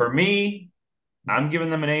 For me, I'm giving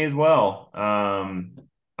them an A as well.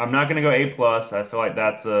 I'm not going to go A plus. I feel like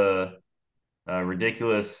that's a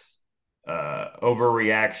ridiculous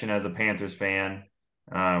overreaction as a Panthers fan.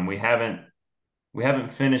 Um, we haven't we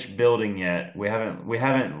haven't finished building yet. We haven't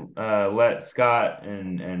let Scott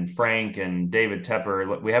and Frank and David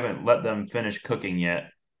Tepper. We haven't let them finish cooking yet.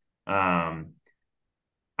 Um,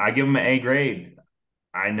 I give them an A grade.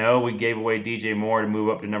 I know we gave away DJ Moore to move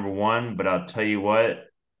up to number one, but I'll tell you what,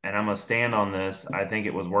 and I'm gonna stand on this. I think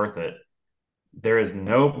it was worth it. There is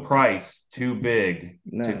no price too big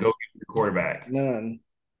to go None. get the quarterback. None.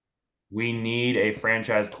 We need a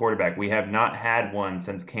franchise quarterback. We have not had one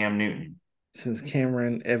since Cam Newton. Since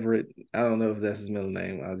Cameron Everett, I don't know if that's his middle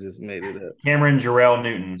name. I just made it up. Cameron Jarrell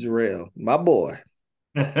Newton. Jarrell, my boy.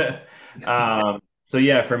 So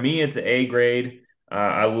yeah, for me, it's an A grade.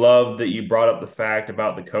 I love that you brought up the fact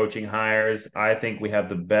about the coaching hires. I think we have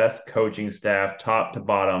the best coaching staff, top to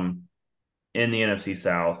bottom, in the NFC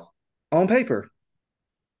South. On paper.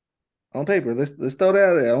 On paper. Let's throw that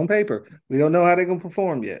out there. On paper. We don't know how they're gonna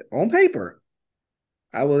perform yet. On paper.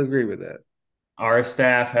 I will agree with that. Our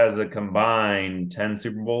staff has a combined 10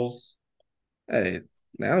 Super Bowls. Hey,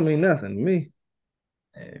 that don't mean nothing to me.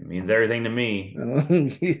 It means everything to me. Yeah.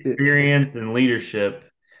 Experience and leadership.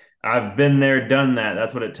 I've been there, done that.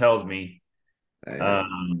 That's what it tells me. Hey,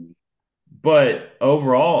 Um, but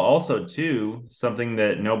overall, also too, something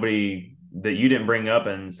that nobody that you didn't bring up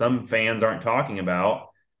and some fans aren't talking about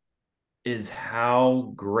is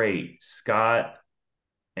how great Scott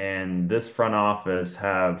and this front office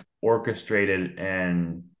have orchestrated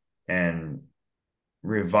and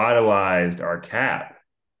revitalized our cap,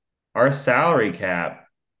 our salary cap.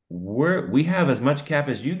 We have as much cap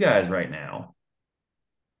as you guys right now,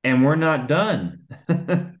 and we're not done.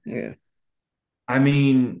 yeah. I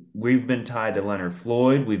mean, we've been tied to Leonard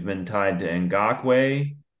Floyd, we've been tied to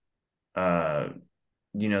Ngakwe. Uh,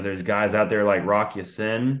 there's guys out there like Rock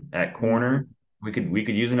Sin at corner. Mhm. We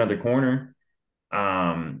could use another corner.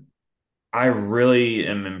 Um, I really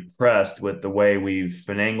am impressed with the way we've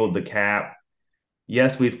finagled the cap.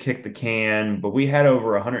 Yes, we've kicked the can, but we had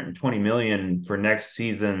over 120 million for next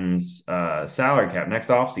season's salary cap, next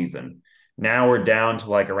offseason. Now we're down to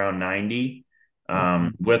like around 90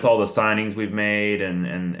 Mhm. with all the signings we've made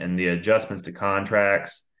and the adjustments to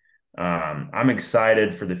contracts. I'm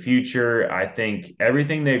excited for the future. I think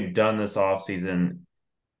everything they've done this offseason,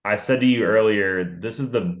 I said to you earlier, this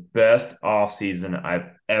is the best offseason I've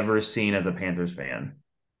ever seen as a Panthers fan,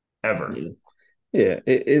 ever. Yeah. Yeah.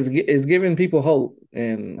 It's giving people hope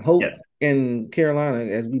and hope Yes. in Carolina,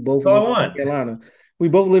 as we both That's all I went to want. Carolina. We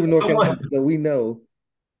both live in North Carolina, so we know.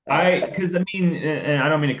 Because I mean, and I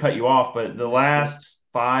don't mean to cut you off, but the last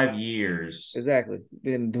 5 years, Exactly.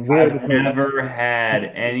 Been devoid of I've hope. never had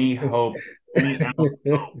any hope, any ounce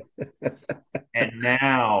of hope. And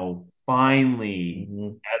now, finally,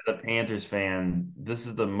 Mhm. as a Panthers fan, this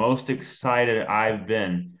is the most excited I've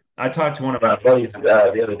been. I talked to one of my buddies the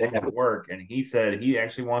other day at work, and he said he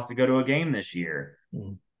actually wants to go to a game this year,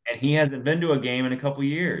 Mhm. and he hasn't been to a game in a couple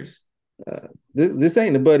years. This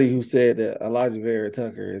ain't the buddy who said that Elijah Vera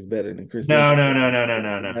Tucker is better than Chris Jones. No, no, no, no,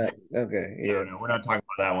 no, no, no, Okay, no, yeah, no. We're not talking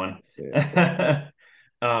about yeah, that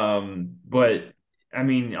one. But I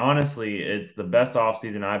mean, honestly, it's the best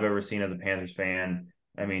offseason I've ever seen as a Panthers fan.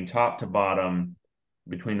 I mean, top to bottom,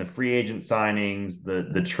 between the free agent signings,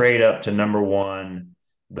 the trade up to number one,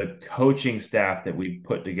 the coaching staff that we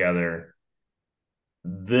put together,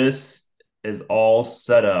 this is all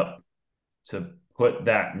set up to put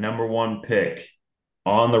that number one pick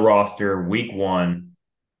on the roster week one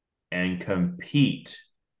and compete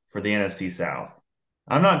for the NFC South.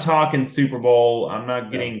 I'm not talking Super Bowl. I'm not no,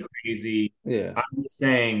 getting crazy. yeah, I'm just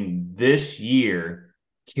saying this year,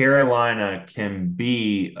 Carolina can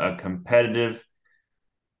be a competitive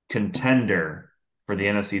contender for the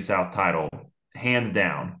NFC South title, hands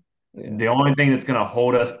down. yeah, The only thing that's going to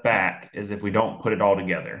hold us back is if we don't put it all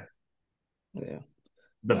together. yeah.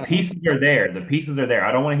 The Uh, pieces are there. The pieces are there.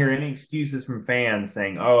 I don't want to hear any excuses from fans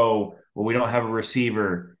saying, "Oh, well, we don't have a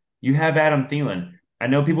receiver." You have Adam Thielen. I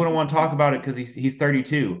know people don't want to talk about it because he's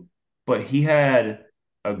 32, but he had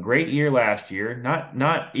a great year last year.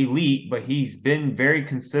 Not elite, but he's been very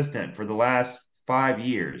consistent for the last 5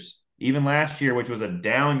 years. Even last year, which was a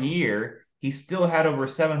down year, he still had over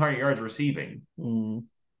 700 yards receiving. mm,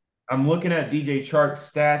 I'm looking at DJ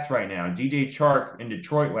Chark's stats right now. DJ Chark in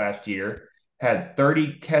Detroit last year had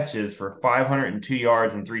 30 catches for 502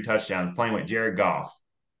 yards and 3 touchdowns playing with Jared Goff.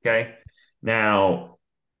 Okay. Now,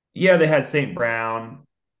 yeah, they had St. Brown.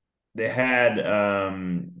 They had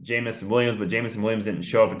Jamison Williams, but Jamison Williams didn't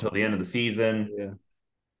show up until the end of the season. yeah,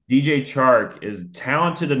 DJ Chark is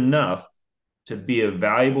talented enough to be a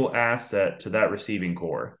valuable asset to that receiving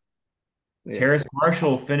core. yeah. Terrace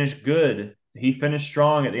Marshall finished good. He finished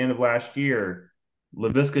strong at the end of last year.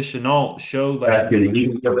 Laviska Chenault showed like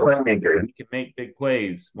he's a playmaker. He can make big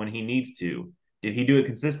plays when he needs to. Did he do it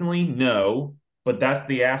consistently? No. But that's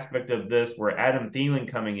the aspect of this where Adam Thielen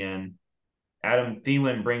coming in. Adam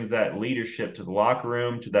Thielen brings that leadership to the locker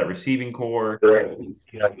room, to that receiving core. Adding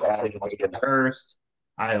Hayden Hurst.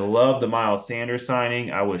 I love the Miles Sanders signing.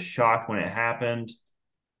 I was shocked when it happened.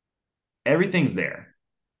 Everything's there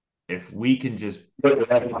if we can just put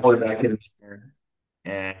that quarterback in there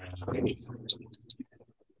and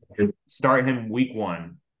start him week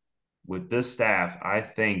one with this staff, I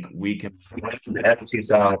think we can win the NFC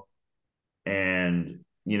South. And,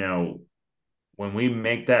 when we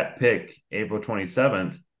make that pick April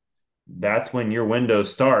 27th, that's when your window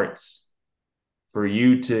starts for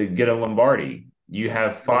you to get a Lombardi. You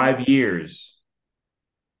have 5 years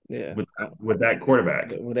Yeah. with that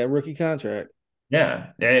quarterback. With that rookie contract. Yeah,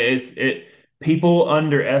 it people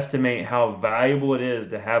underestimate how valuable it is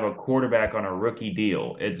to have a quarterback on a rookie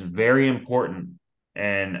deal. It's very important.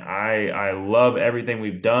 And I love everything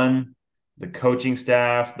we've done, the coaching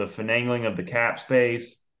staff, the finagling of the cap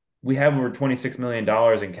space. We have over $26 million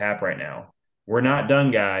in cap right now. We're not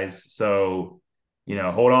done, guys. So,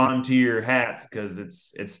 hold on to your hats because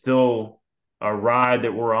it's still a ride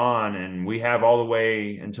that we're on, and we have all the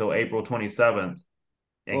way until April 27th,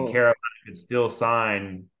 and Well, Carolina could still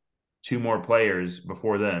sign two more players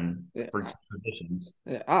before then yeah, for key positions.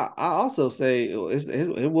 yeah, I also say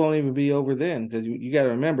it won't even be over then because you got to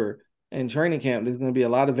remember in training camp there's going to be a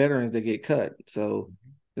lot of veterans that get cut. So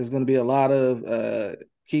there's going to be a lot of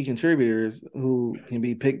key contributors who can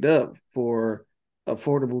be picked up for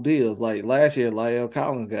affordable deals. Like last year, Lyle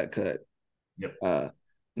Collins got cut. Yep. Uh,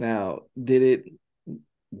 now, did it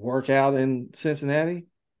work out in Cincinnati?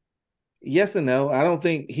 Yes and no. I don't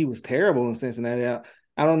think he was terrible in Cincinnati.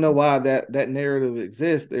 I don't know why that narrative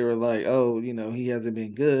exists. They were like, oh, he hasn't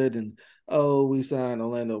been good, and oh, we signed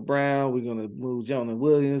Orlando Brown. We're gonna move Jonah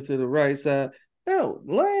Williams to the right side. No,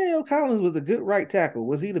 Lyle Collins was a good right tackle.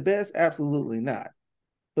 Was he the best? Absolutely not.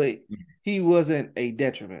 But he wasn't a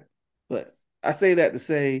detriment. But I say that to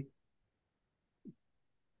say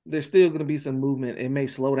there's still going to be some movement. It may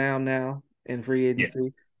slow down now in free Yeah.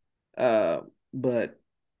 agency, but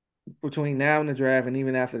between now and the draft, and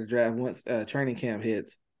even after the draft, once training camp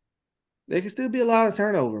hits, there can still be a lot of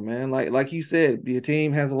turnover, man. Like you said, your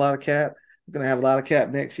team has a lot of cap. We're gonna have a lot of cap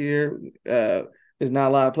next year. There's not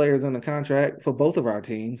a lot of players on the contract for both of our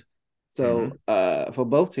teams. So Mm-hmm. for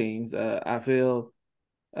both teams, I feel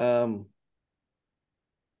Um,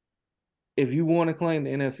 if you want to claim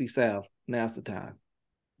the NFC South, now's the time.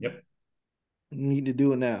 Yep. You need to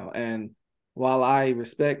do it now. And while I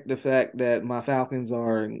respect the fact that my Falcons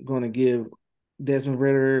are going to give Desmond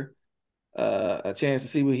Ritter a chance to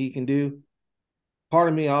see what he can do, part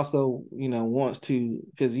of me also, wants to,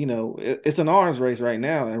 because it's an arms race right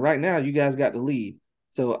now, and right now you guys got the lead,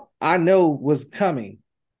 so I know what's coming.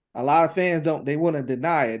 A lot of fans don't. They want to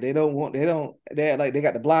deny it. They don't want. They don't. They like they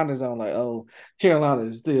got the blinders on. Like, oh, Carolina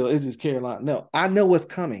is still. It's just Carolina. No, I know what's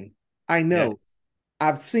coming. I Yeah. know.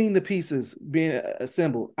 I've seen the pieces being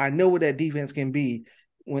assembled. I know what that defense can be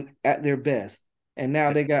when at their best. And now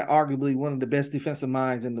Yep. they got arguably one of the best defensive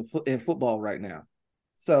minds in football right now.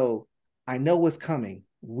 So I know what's coming.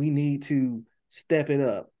 We need to step it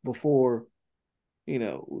up before we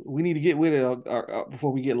need to get with it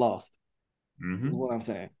before we get lost. Is Mm-hmm. what I'm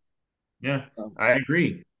saying. Yeah, So, I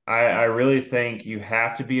agree. I really think you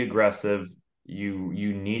have to be aggressive. You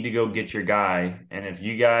need to go get your guy. And if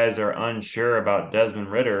you guys are unsure about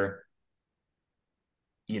Desmond Ritter,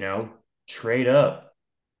 you know, trade up.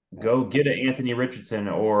 Go get an Anthony Richardson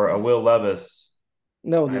or a Will Levis.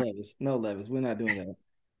 no I, Levis, no Levis. We're not doing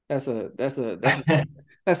that.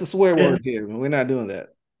 That's a swear word it's, here. We're not doing that.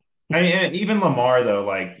 I mean, and even Lamar though,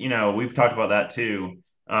 like, we've talked about that too.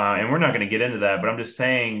 And we're not going to get into that, but I'm just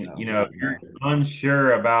saying, No, if no, you're no.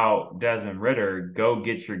 unsure about Desmond Ritter, go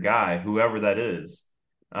get your guy, whoever that is.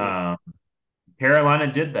 Yeah, Um,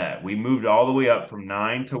 Carolina did that. We moved all the way up from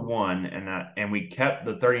 9 to 1, and we kept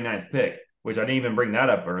the 39th pick, which I didn't even bring that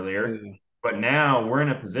up earlier. yeah, But now we're in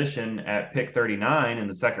a position at pick 39 in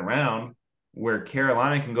the second round where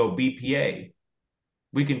Carolina can go BPA.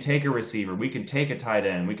 We can take a receiver, we can take a tight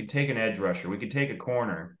end, we can take an edge rusher, we can take a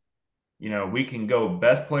corner. We can go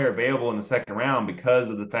best player available in the second round because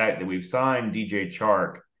of the fact that we've signed DJ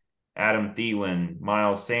Chark, Adam Thielen,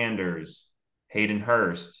 Miles Sanders, Hayden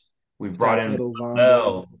Hurst. We've Sky brought in Tuttle, Von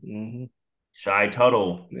Bell. Bell, Mm-hmm. Shy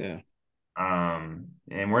Tuttle. Yeah,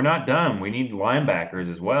 And we're not done. We need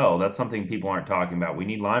linebackers as well. That's something people aren't talking about. We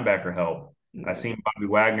need linebacker help. I yeah, seen Bobby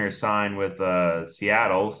Wagner sign with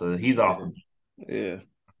Seattle, so he's off yeah, the. yeah.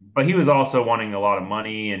 But he was also wanting a lot of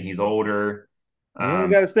money, and he's older. He only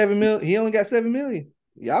Um, got a 7 million. He only got 7 million.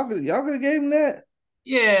 Y'all could have gave him that.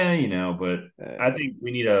 yeah, but I Uh, think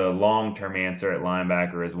we need a long-term answer at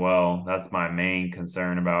linebacker as well. That's my main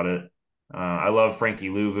concern about it. I love Frankie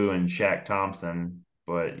Louvu and Shaq Thompson,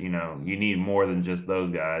 but you need more than just those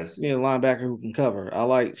guys. yeah, linebacker who can cover. I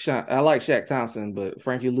like Shaq Thompson, but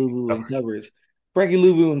Frankie Louvu in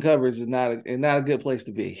coverage is not a good place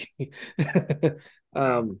to be. Yeah.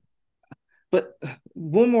 um, but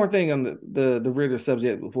one more thing on the Ritter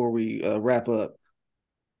subject before we wrap up.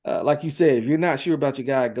 Like you said, if you're not sure about your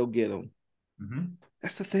guy, go get him. Mhm.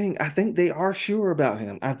 That's the thing. I think they are sure about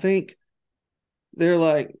him. I think they're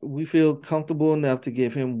like, we feel comfortable enough to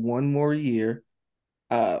give him one more year.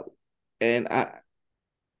 Uh, and I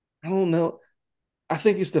don't know. I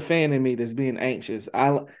think it's the fan in me that's being anxious. I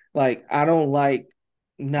don't like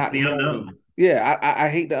It's not the knowing. unknown. Yeah, I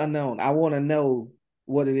hate the unknown. I want to know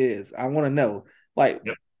what it is. I want to know. Like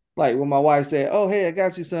Yep. like when my wife said, "Oh, hey, I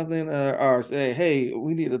got you something," or say, "Hey,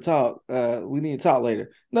 we need to talk. We need to talk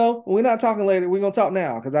later." No, we're not talking later. We're gonna talk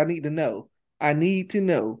now because I need to know. I need to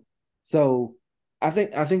know. So I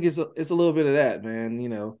think it's a little bit of that,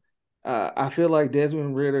 man. I feel like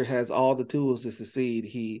Desmond Ritter has all the tools to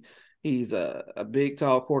succeed. He's a big,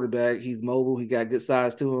 tall quarterback. He's mobile. He got good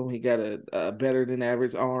size to him. He got a better than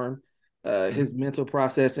average arm. His Mhm. mental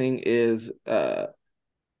processing is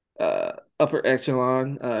upper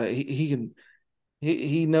echelon.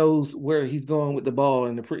 He knows where he's going with the ball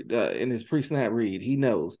in his pre-snap read. He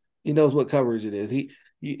knows what coverage it is.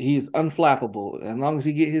 He's unflappable. As long as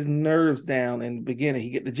he get his nerves down in the beginning, he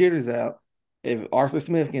get the jitters out. If Arthur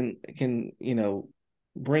Smith can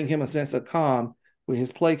bring him a sense of calm with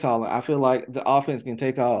his play calling, I feel like the offense can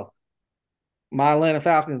take off. My Atlanta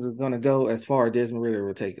Falcons are going to go as far as Desmond Ritter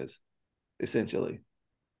will take us, essentially.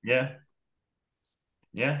 Yeah.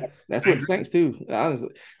 Yeah. That's I what the agree. Saints do. Honestly,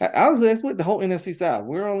 that's what the whole NFC South.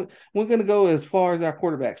 We're going to go as far as our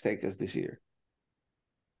quarterbacks take us this year.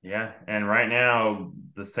 Yeah. And right now,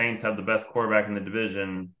 the Saints have the best quarterback in the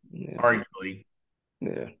division, Yeah, arguably,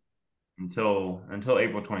 yeah. until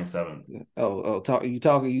April 27th. Yeah.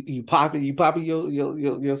 You popping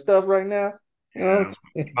your stuff right now. You know.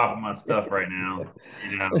 Yeah, I'm popping my stuff right now.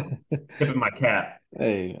 Tipping my cap.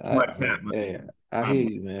 Hey, My cap, I my, hear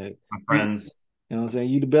you, man. my You friends. know what I'm saying?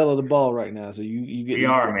 You the bell of the ball right now, so you get We to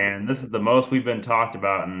are, do man. This is the most we've been talked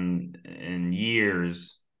about in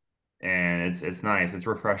years, and it's nice. It's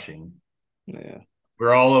refreshing. it. Yeah.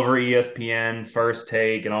 we're all over ESPN, First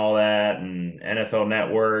Take, and all that, and NFL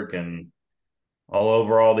Network, and all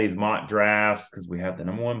over all these mock drafts because we have the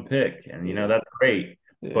number one pick, and Yeah, that's great.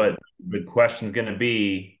 yeah, But the question's going to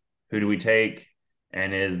be, who do we take,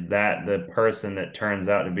 and is that the person that turns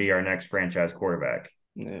out to be our next franchise quarterback?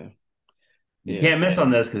 yeah, You yeah, can't miss on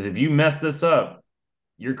this because if you mess this up,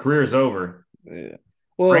 your career is over. yeah.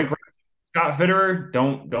 Frank Well, Scott Fitterer,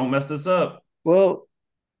 don't mess this up. well,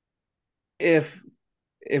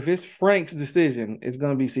 if it's Frank's decision, it's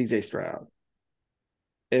going to be C.J. Stroud.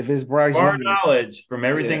 If it's Bryce Our Young, knowledge, from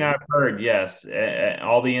everything yeah, I've heard, yes,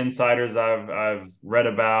 all the insiders I've read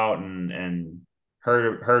about and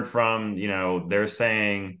heard from, they're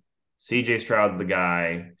saying C.J. Stroud's the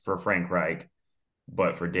guy for Frank Reich,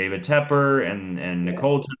 but for David Tepper and yeah,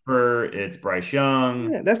 Nicole Tepper, it's Bryce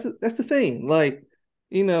Young. yeah. That's the thing. Like,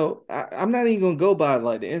 I'm not even gonna go by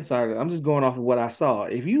like the insider. I'm just going off of what I saw.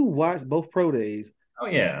 If you watch both pro days, Oh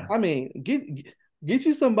yeah, I mean, get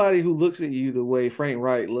you somebody who looks at you the way Frank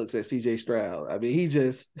Wright looks at C.J. Stroud. I mean, he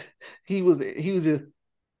just he was just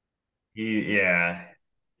yeah,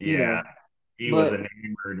 you yeah. know, He was but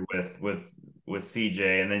enamored with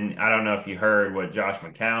CJ, and then I don't know if you heard what Josh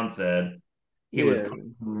McCown said. He was yeah,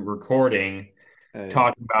 recording hey,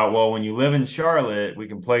 talking about, well, when you live in Charlotte, we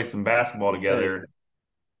can play some basketball hey, together.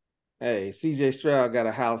 hey, C.J. Stroud got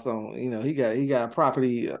a house on, he got a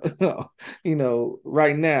property,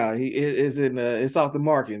 right now. He is in it's off the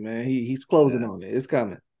market, man. He's closing Yeah. on it. It's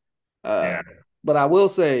coming. Uh, Yeah. but I will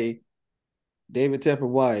say, David Tepper's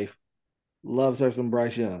wife loves her some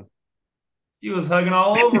Bryce Young. He was hugging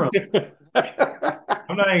all over him.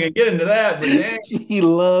 I'm not even gonna get into that, but dang, She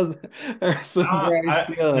loves her some Bryce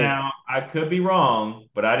Young. now I could be wrong,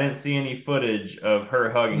 but I didn't see any footage of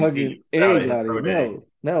her hugging CJ Hugging Stroud at his anybody. pro day. No,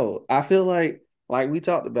 no. I feel like we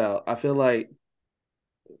talked about, I feel like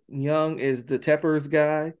Young is the Tepper's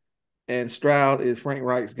guy and Stroud is Frank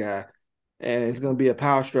Reich's guy. And it's going to be a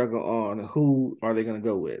power struggle on who are they going to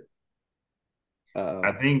go with. I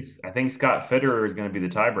Um, think I think Scott Fitterer is going to be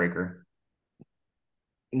the tiebreaker.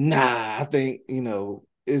 nah, I think,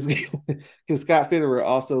 is because Scott Fitterer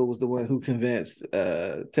also was the one who convinced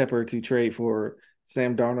Tepper to trade for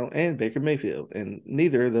Sam Darnold and Baker Mayfield. And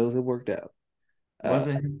neither of those have worked out. Uh, Was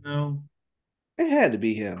it him though? it had to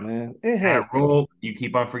be him, man. It Matt had to. Rule, you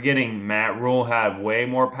keep on forgetting Matt Rule had way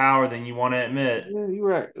more power than you want to admit. Yeah, you're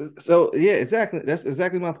right. So yeah, exactly. That's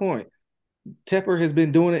exactly my point. Tepper has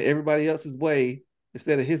been doing it everybody else's way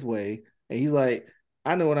instead of his way, and he's like,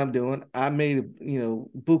 I know what I'm doing. I made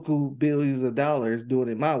buku billions of dollars doing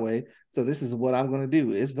it my way, so this is what I'm going to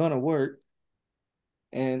do. It's going to work,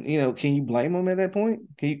 and can you blame him at that point?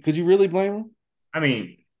 Could you really blame him? I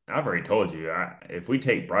mean, I've already told you, if we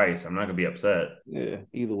take Bryce, I'm not going to be upset. Yeah,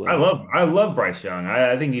 either I way. love I love Bryce Young.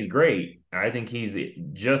 I think he's great. I think he's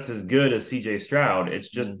just as good as CJ Stroud. It's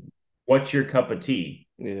just, Mm, what's your cup of tea?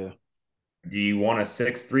 yeah. Do you want a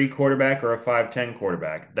 6'3" quarterback or a 5'10"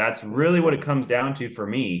 quarterback? That's Mm, really what it comes down to for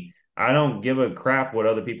me. I don't give a crap what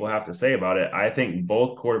other people have to say about it. I think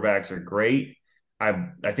both quarterbacks are great.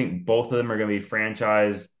 I think both of them are going to be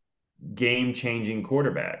franchise game-changing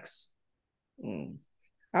quarterbacks. mm.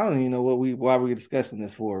 I don't even know why we're discussing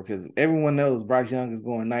this for because everyone knows Bryce Young is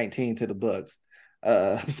going 19 to the Bucks.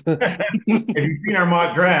 So If you've seen our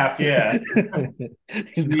mock draft, yeah.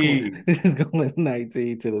 Jeez, he's going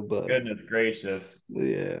 19 to the Bucks. goodness gracious.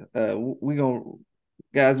 Yeah. We're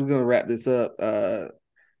gonna wrap this up.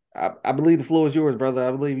 I believe the floor is yours, brother.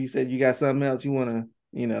 I believe you said you got something else you wanna,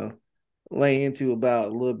 lay into about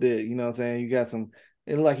a little bit. You know what I'm saying?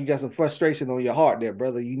 It look like you got some frustration on your heart there,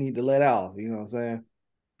 brother. You need to let out. You know what I'm saying?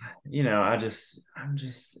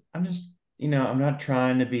 I'm not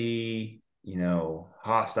trying to be,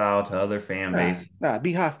 hostile to other fan base, Nah,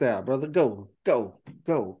 be hostile, brother. Go, go,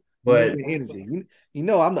 go. We need but the energy.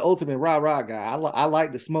 I'm the ultimate rah-rah guy. I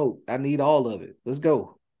like the smoke. I need all of it. Let's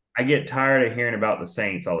go. I get tired of hearing about the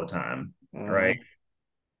Saints all the time, Uh-huh. right?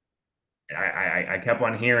 I kept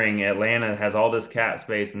on hearing Atlanta has all this cap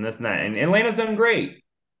space and this and that, and Atlanta's done great,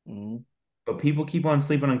 Mhm. but people keep on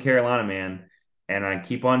sleeping on Carolina, man. And I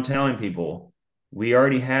keep on telling people, we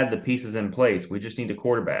already had the pieces in place. We just need a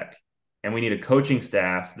quarterback, and we need a coaching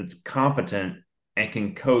staff that's competent and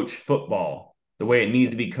can coach football the way it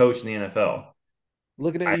needs to be coached in the NFL.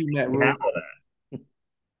 Looking at I you, think Matt we have Rule. all that.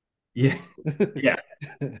 Yeah, yeah.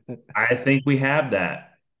 I think we have that.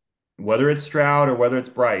 Whether it's Stroud or whether it's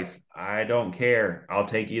Bryce, I don't care. I'll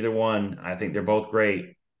take either one. I think they're both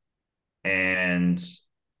great, and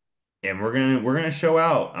we're gonna show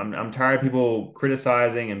out. I'm tired of people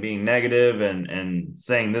criticizing and being negative and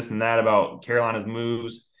saying this and that about Carolina's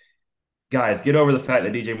moves. guys, get over the fact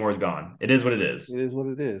that DJ Moore is gone. It is what it is. It is what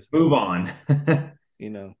it is. Move on. You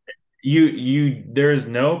know. There's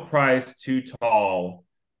no price too tall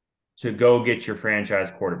to go get your franchise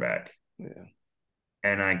quarterback. Yeah.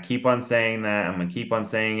 And I keep on saying that. I'm gonna keep on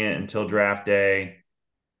saying it until draft day.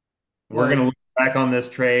 We're Like gonna look back on this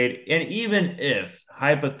trade, and even if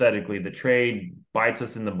hypothetically the trade bites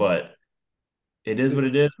us in the butt, it is it's, what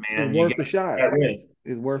it is, it's man. You worth got the to take shot. that risk.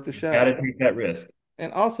 It's worth the You got shot. to take that risk.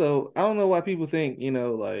 And also, I don't know why people think,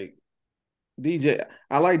 like DJ.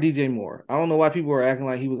 I like DJ Moore. I don't know why people are acting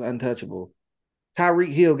like he was untouchable. Tyreek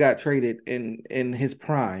Hill got traded in his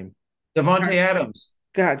prime. Devontae Adams,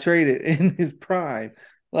 Got traded in his prime.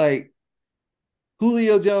 Like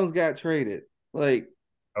Julio Jones got traded. Like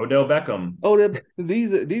Odell Beckham.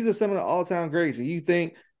 these are some of the all time greats. And you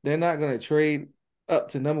think they're not going to trade up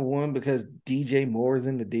to number one because DJ Moore is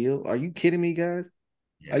in the deal? Are you kidding me, guys?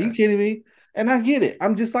 Are you Yeah. kidding me? And I get it.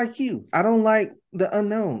 I'm just like you. I don't like the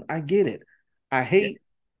unknown. I get it. I Yeah. hate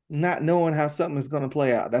not knowing how something is going to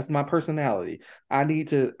play out. That's my personality. I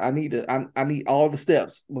need all the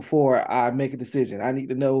steps before I make a decision. I need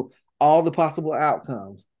to know all the possible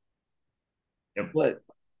outcomes. Yep. But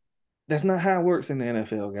that's not how it works in the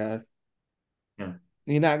NFL, guys. Yeah.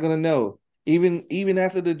 You're not gonna know. Even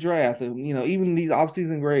after the draft, and even these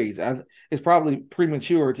offseason grades, it's probably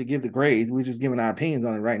premature to give the grades. We're just giving our opinions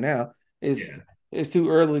on it right now. It's Yeah. it's too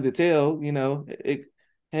early to tell.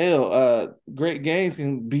 Hell, Great Gaines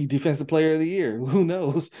can be defensive player of the year. Who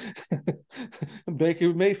knows?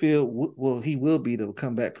 Baker Mayfield, well, he will be the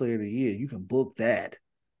comeback player of the year. You can book that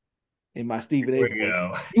in my Stephen A. There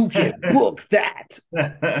voice. we You can book that.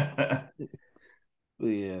 go. But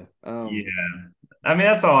yeah, Yeah. I mean,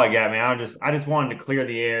 that's all I got, man. I just wanted to clear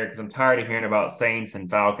the air because I'm tired of hearing about Saints and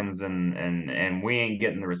Falcons and we ain't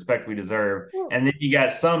getting the respect we deserve. well, And then you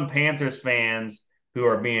got some Panthers fans who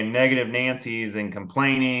are being negative Nancy's and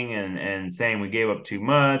complaining and saying we gave up too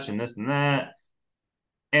much and this and that.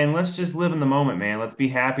 And let's just live in the moment, man. Let's be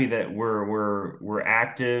happy that we're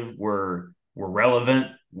active, we're relevant,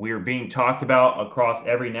 we're being talked about across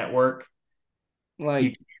every network. You like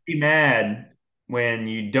can't be mad when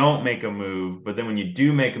you don't make a move, but then when you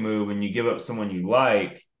do make a move and you give up someone you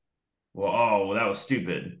like, well, that was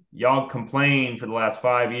stupid. Y'all complained for the last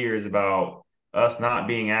 5 years about us not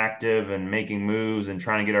being active and making moves and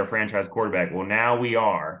trying to get our franchise quarterback. Well, now we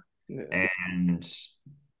are. yeah, And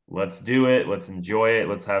let's do it. Let's enjoy it.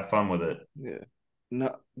 Let's have fun with it. yeah.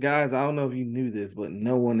 No, guys, I don't know if you knew this, but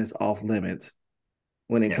no one is off limits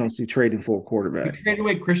when it Yeah. comes to trading for a We quarterback. trade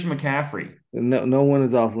away Christian McCaffrey. No one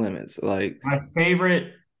is off limits. Like My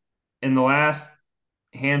favorite in the last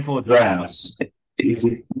handful of drafts. He's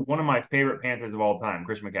one of my favorite Panthers of all time,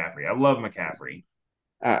 Christian McCaffrey. I love McCaffrey.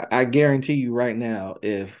 I guarantee you right now,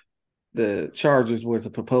 if the Chargers were to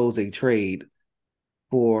propose a trade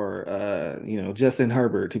for Justin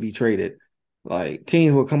Herbert to be traded, like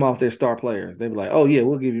teams will come off their star players. They'd be like, "Oh yeah,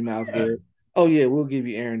 we'll give you Miles Yeah. Garrett. Oh yeah, we'll give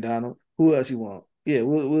you Aaron Donald. Who else you want? Yeah,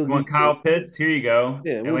 we'll You give want you Kyle Pitts? Here you go.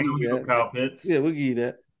 yeah, we'll Atlanta give will you give up that. Kyle Pitts. Yeah, we'll give you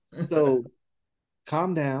that." So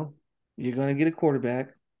calm down. You're gonna get a quarterback.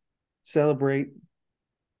 Celebrate.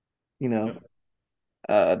 You know,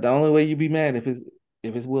 Yep. the only way you be mad if it's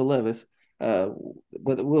Will Levis. Uh,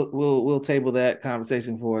 but we'll table that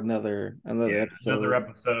conversation for another Yeah, another episode.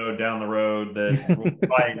 episode down the road that will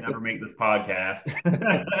probably never make this podcast.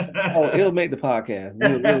 Oh, it'll make the podcast.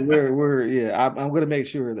 We're yeah. I'm gonna make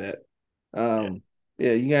sure of that. Yeah.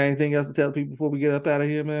 Yeah. You got anything else to tell people before we get up out of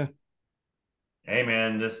here, man? Hey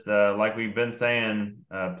man, just like we've been saying,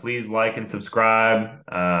 please like and subscribe.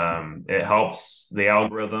 It helps the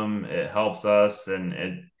algorithm, it helps us, and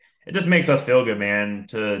it just makes us feel good, man,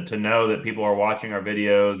 to know that people are watching our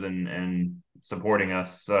videos and supporting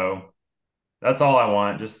us. So that's all I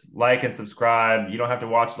want. Just like and subscribe. You don't have to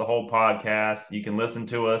watch the whole podcast. You can listen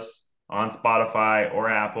to us on Spotify or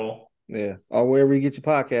Apple, Yeah, or wherever you get your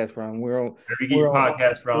podcast from. wherever you get We're your on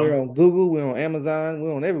podcast we're from. on Google. We're on Amazon.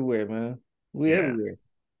 We're on everywhere, man. We Yeah. everywhere.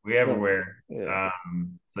 We So everywhere. yeah,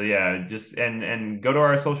 So yeah, just and go to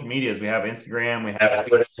our social medias. We have Instagram, we have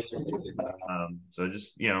Twitter. So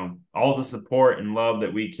just all the support and love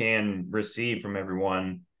that we can receive from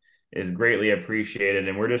everyone is greatly appreciated.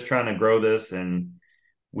 And we're just trying to grow this, and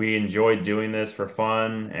we enjoy doing this for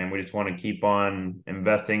fun, and we just want to keep on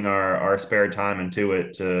investing our spare time into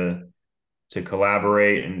it to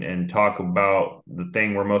collaborate and talk about the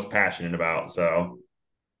thing we're most passionate about. So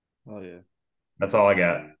oh yeah, that's all I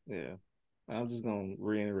got. yeah. I'm just gonna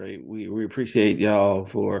reiterate. We appreciate y'all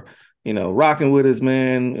for rocking with us,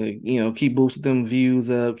 man. Keep boosting them views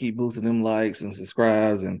up, keep boosting them likes and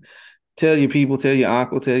subscribes, and tell your people, tell your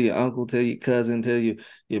uncle, tell your cousin, tell your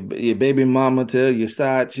baby mama, tell your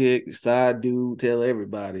side chick, your side dude, tell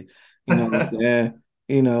everybody. You know what I'm saying?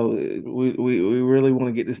 You know, we really want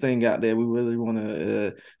to get this thing out there. We really want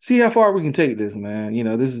to see how far we can take this, man. You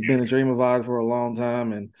know, this has been a dream of ours for a long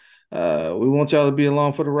time, and we want y'all to be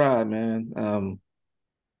along for the ride, man.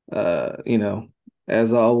 You know,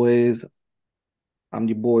 as always, I'm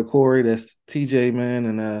your boy Corey. That's TJ, man,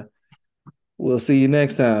 and we'll see you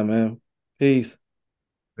next time, man. Peace.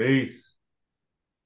 Peace.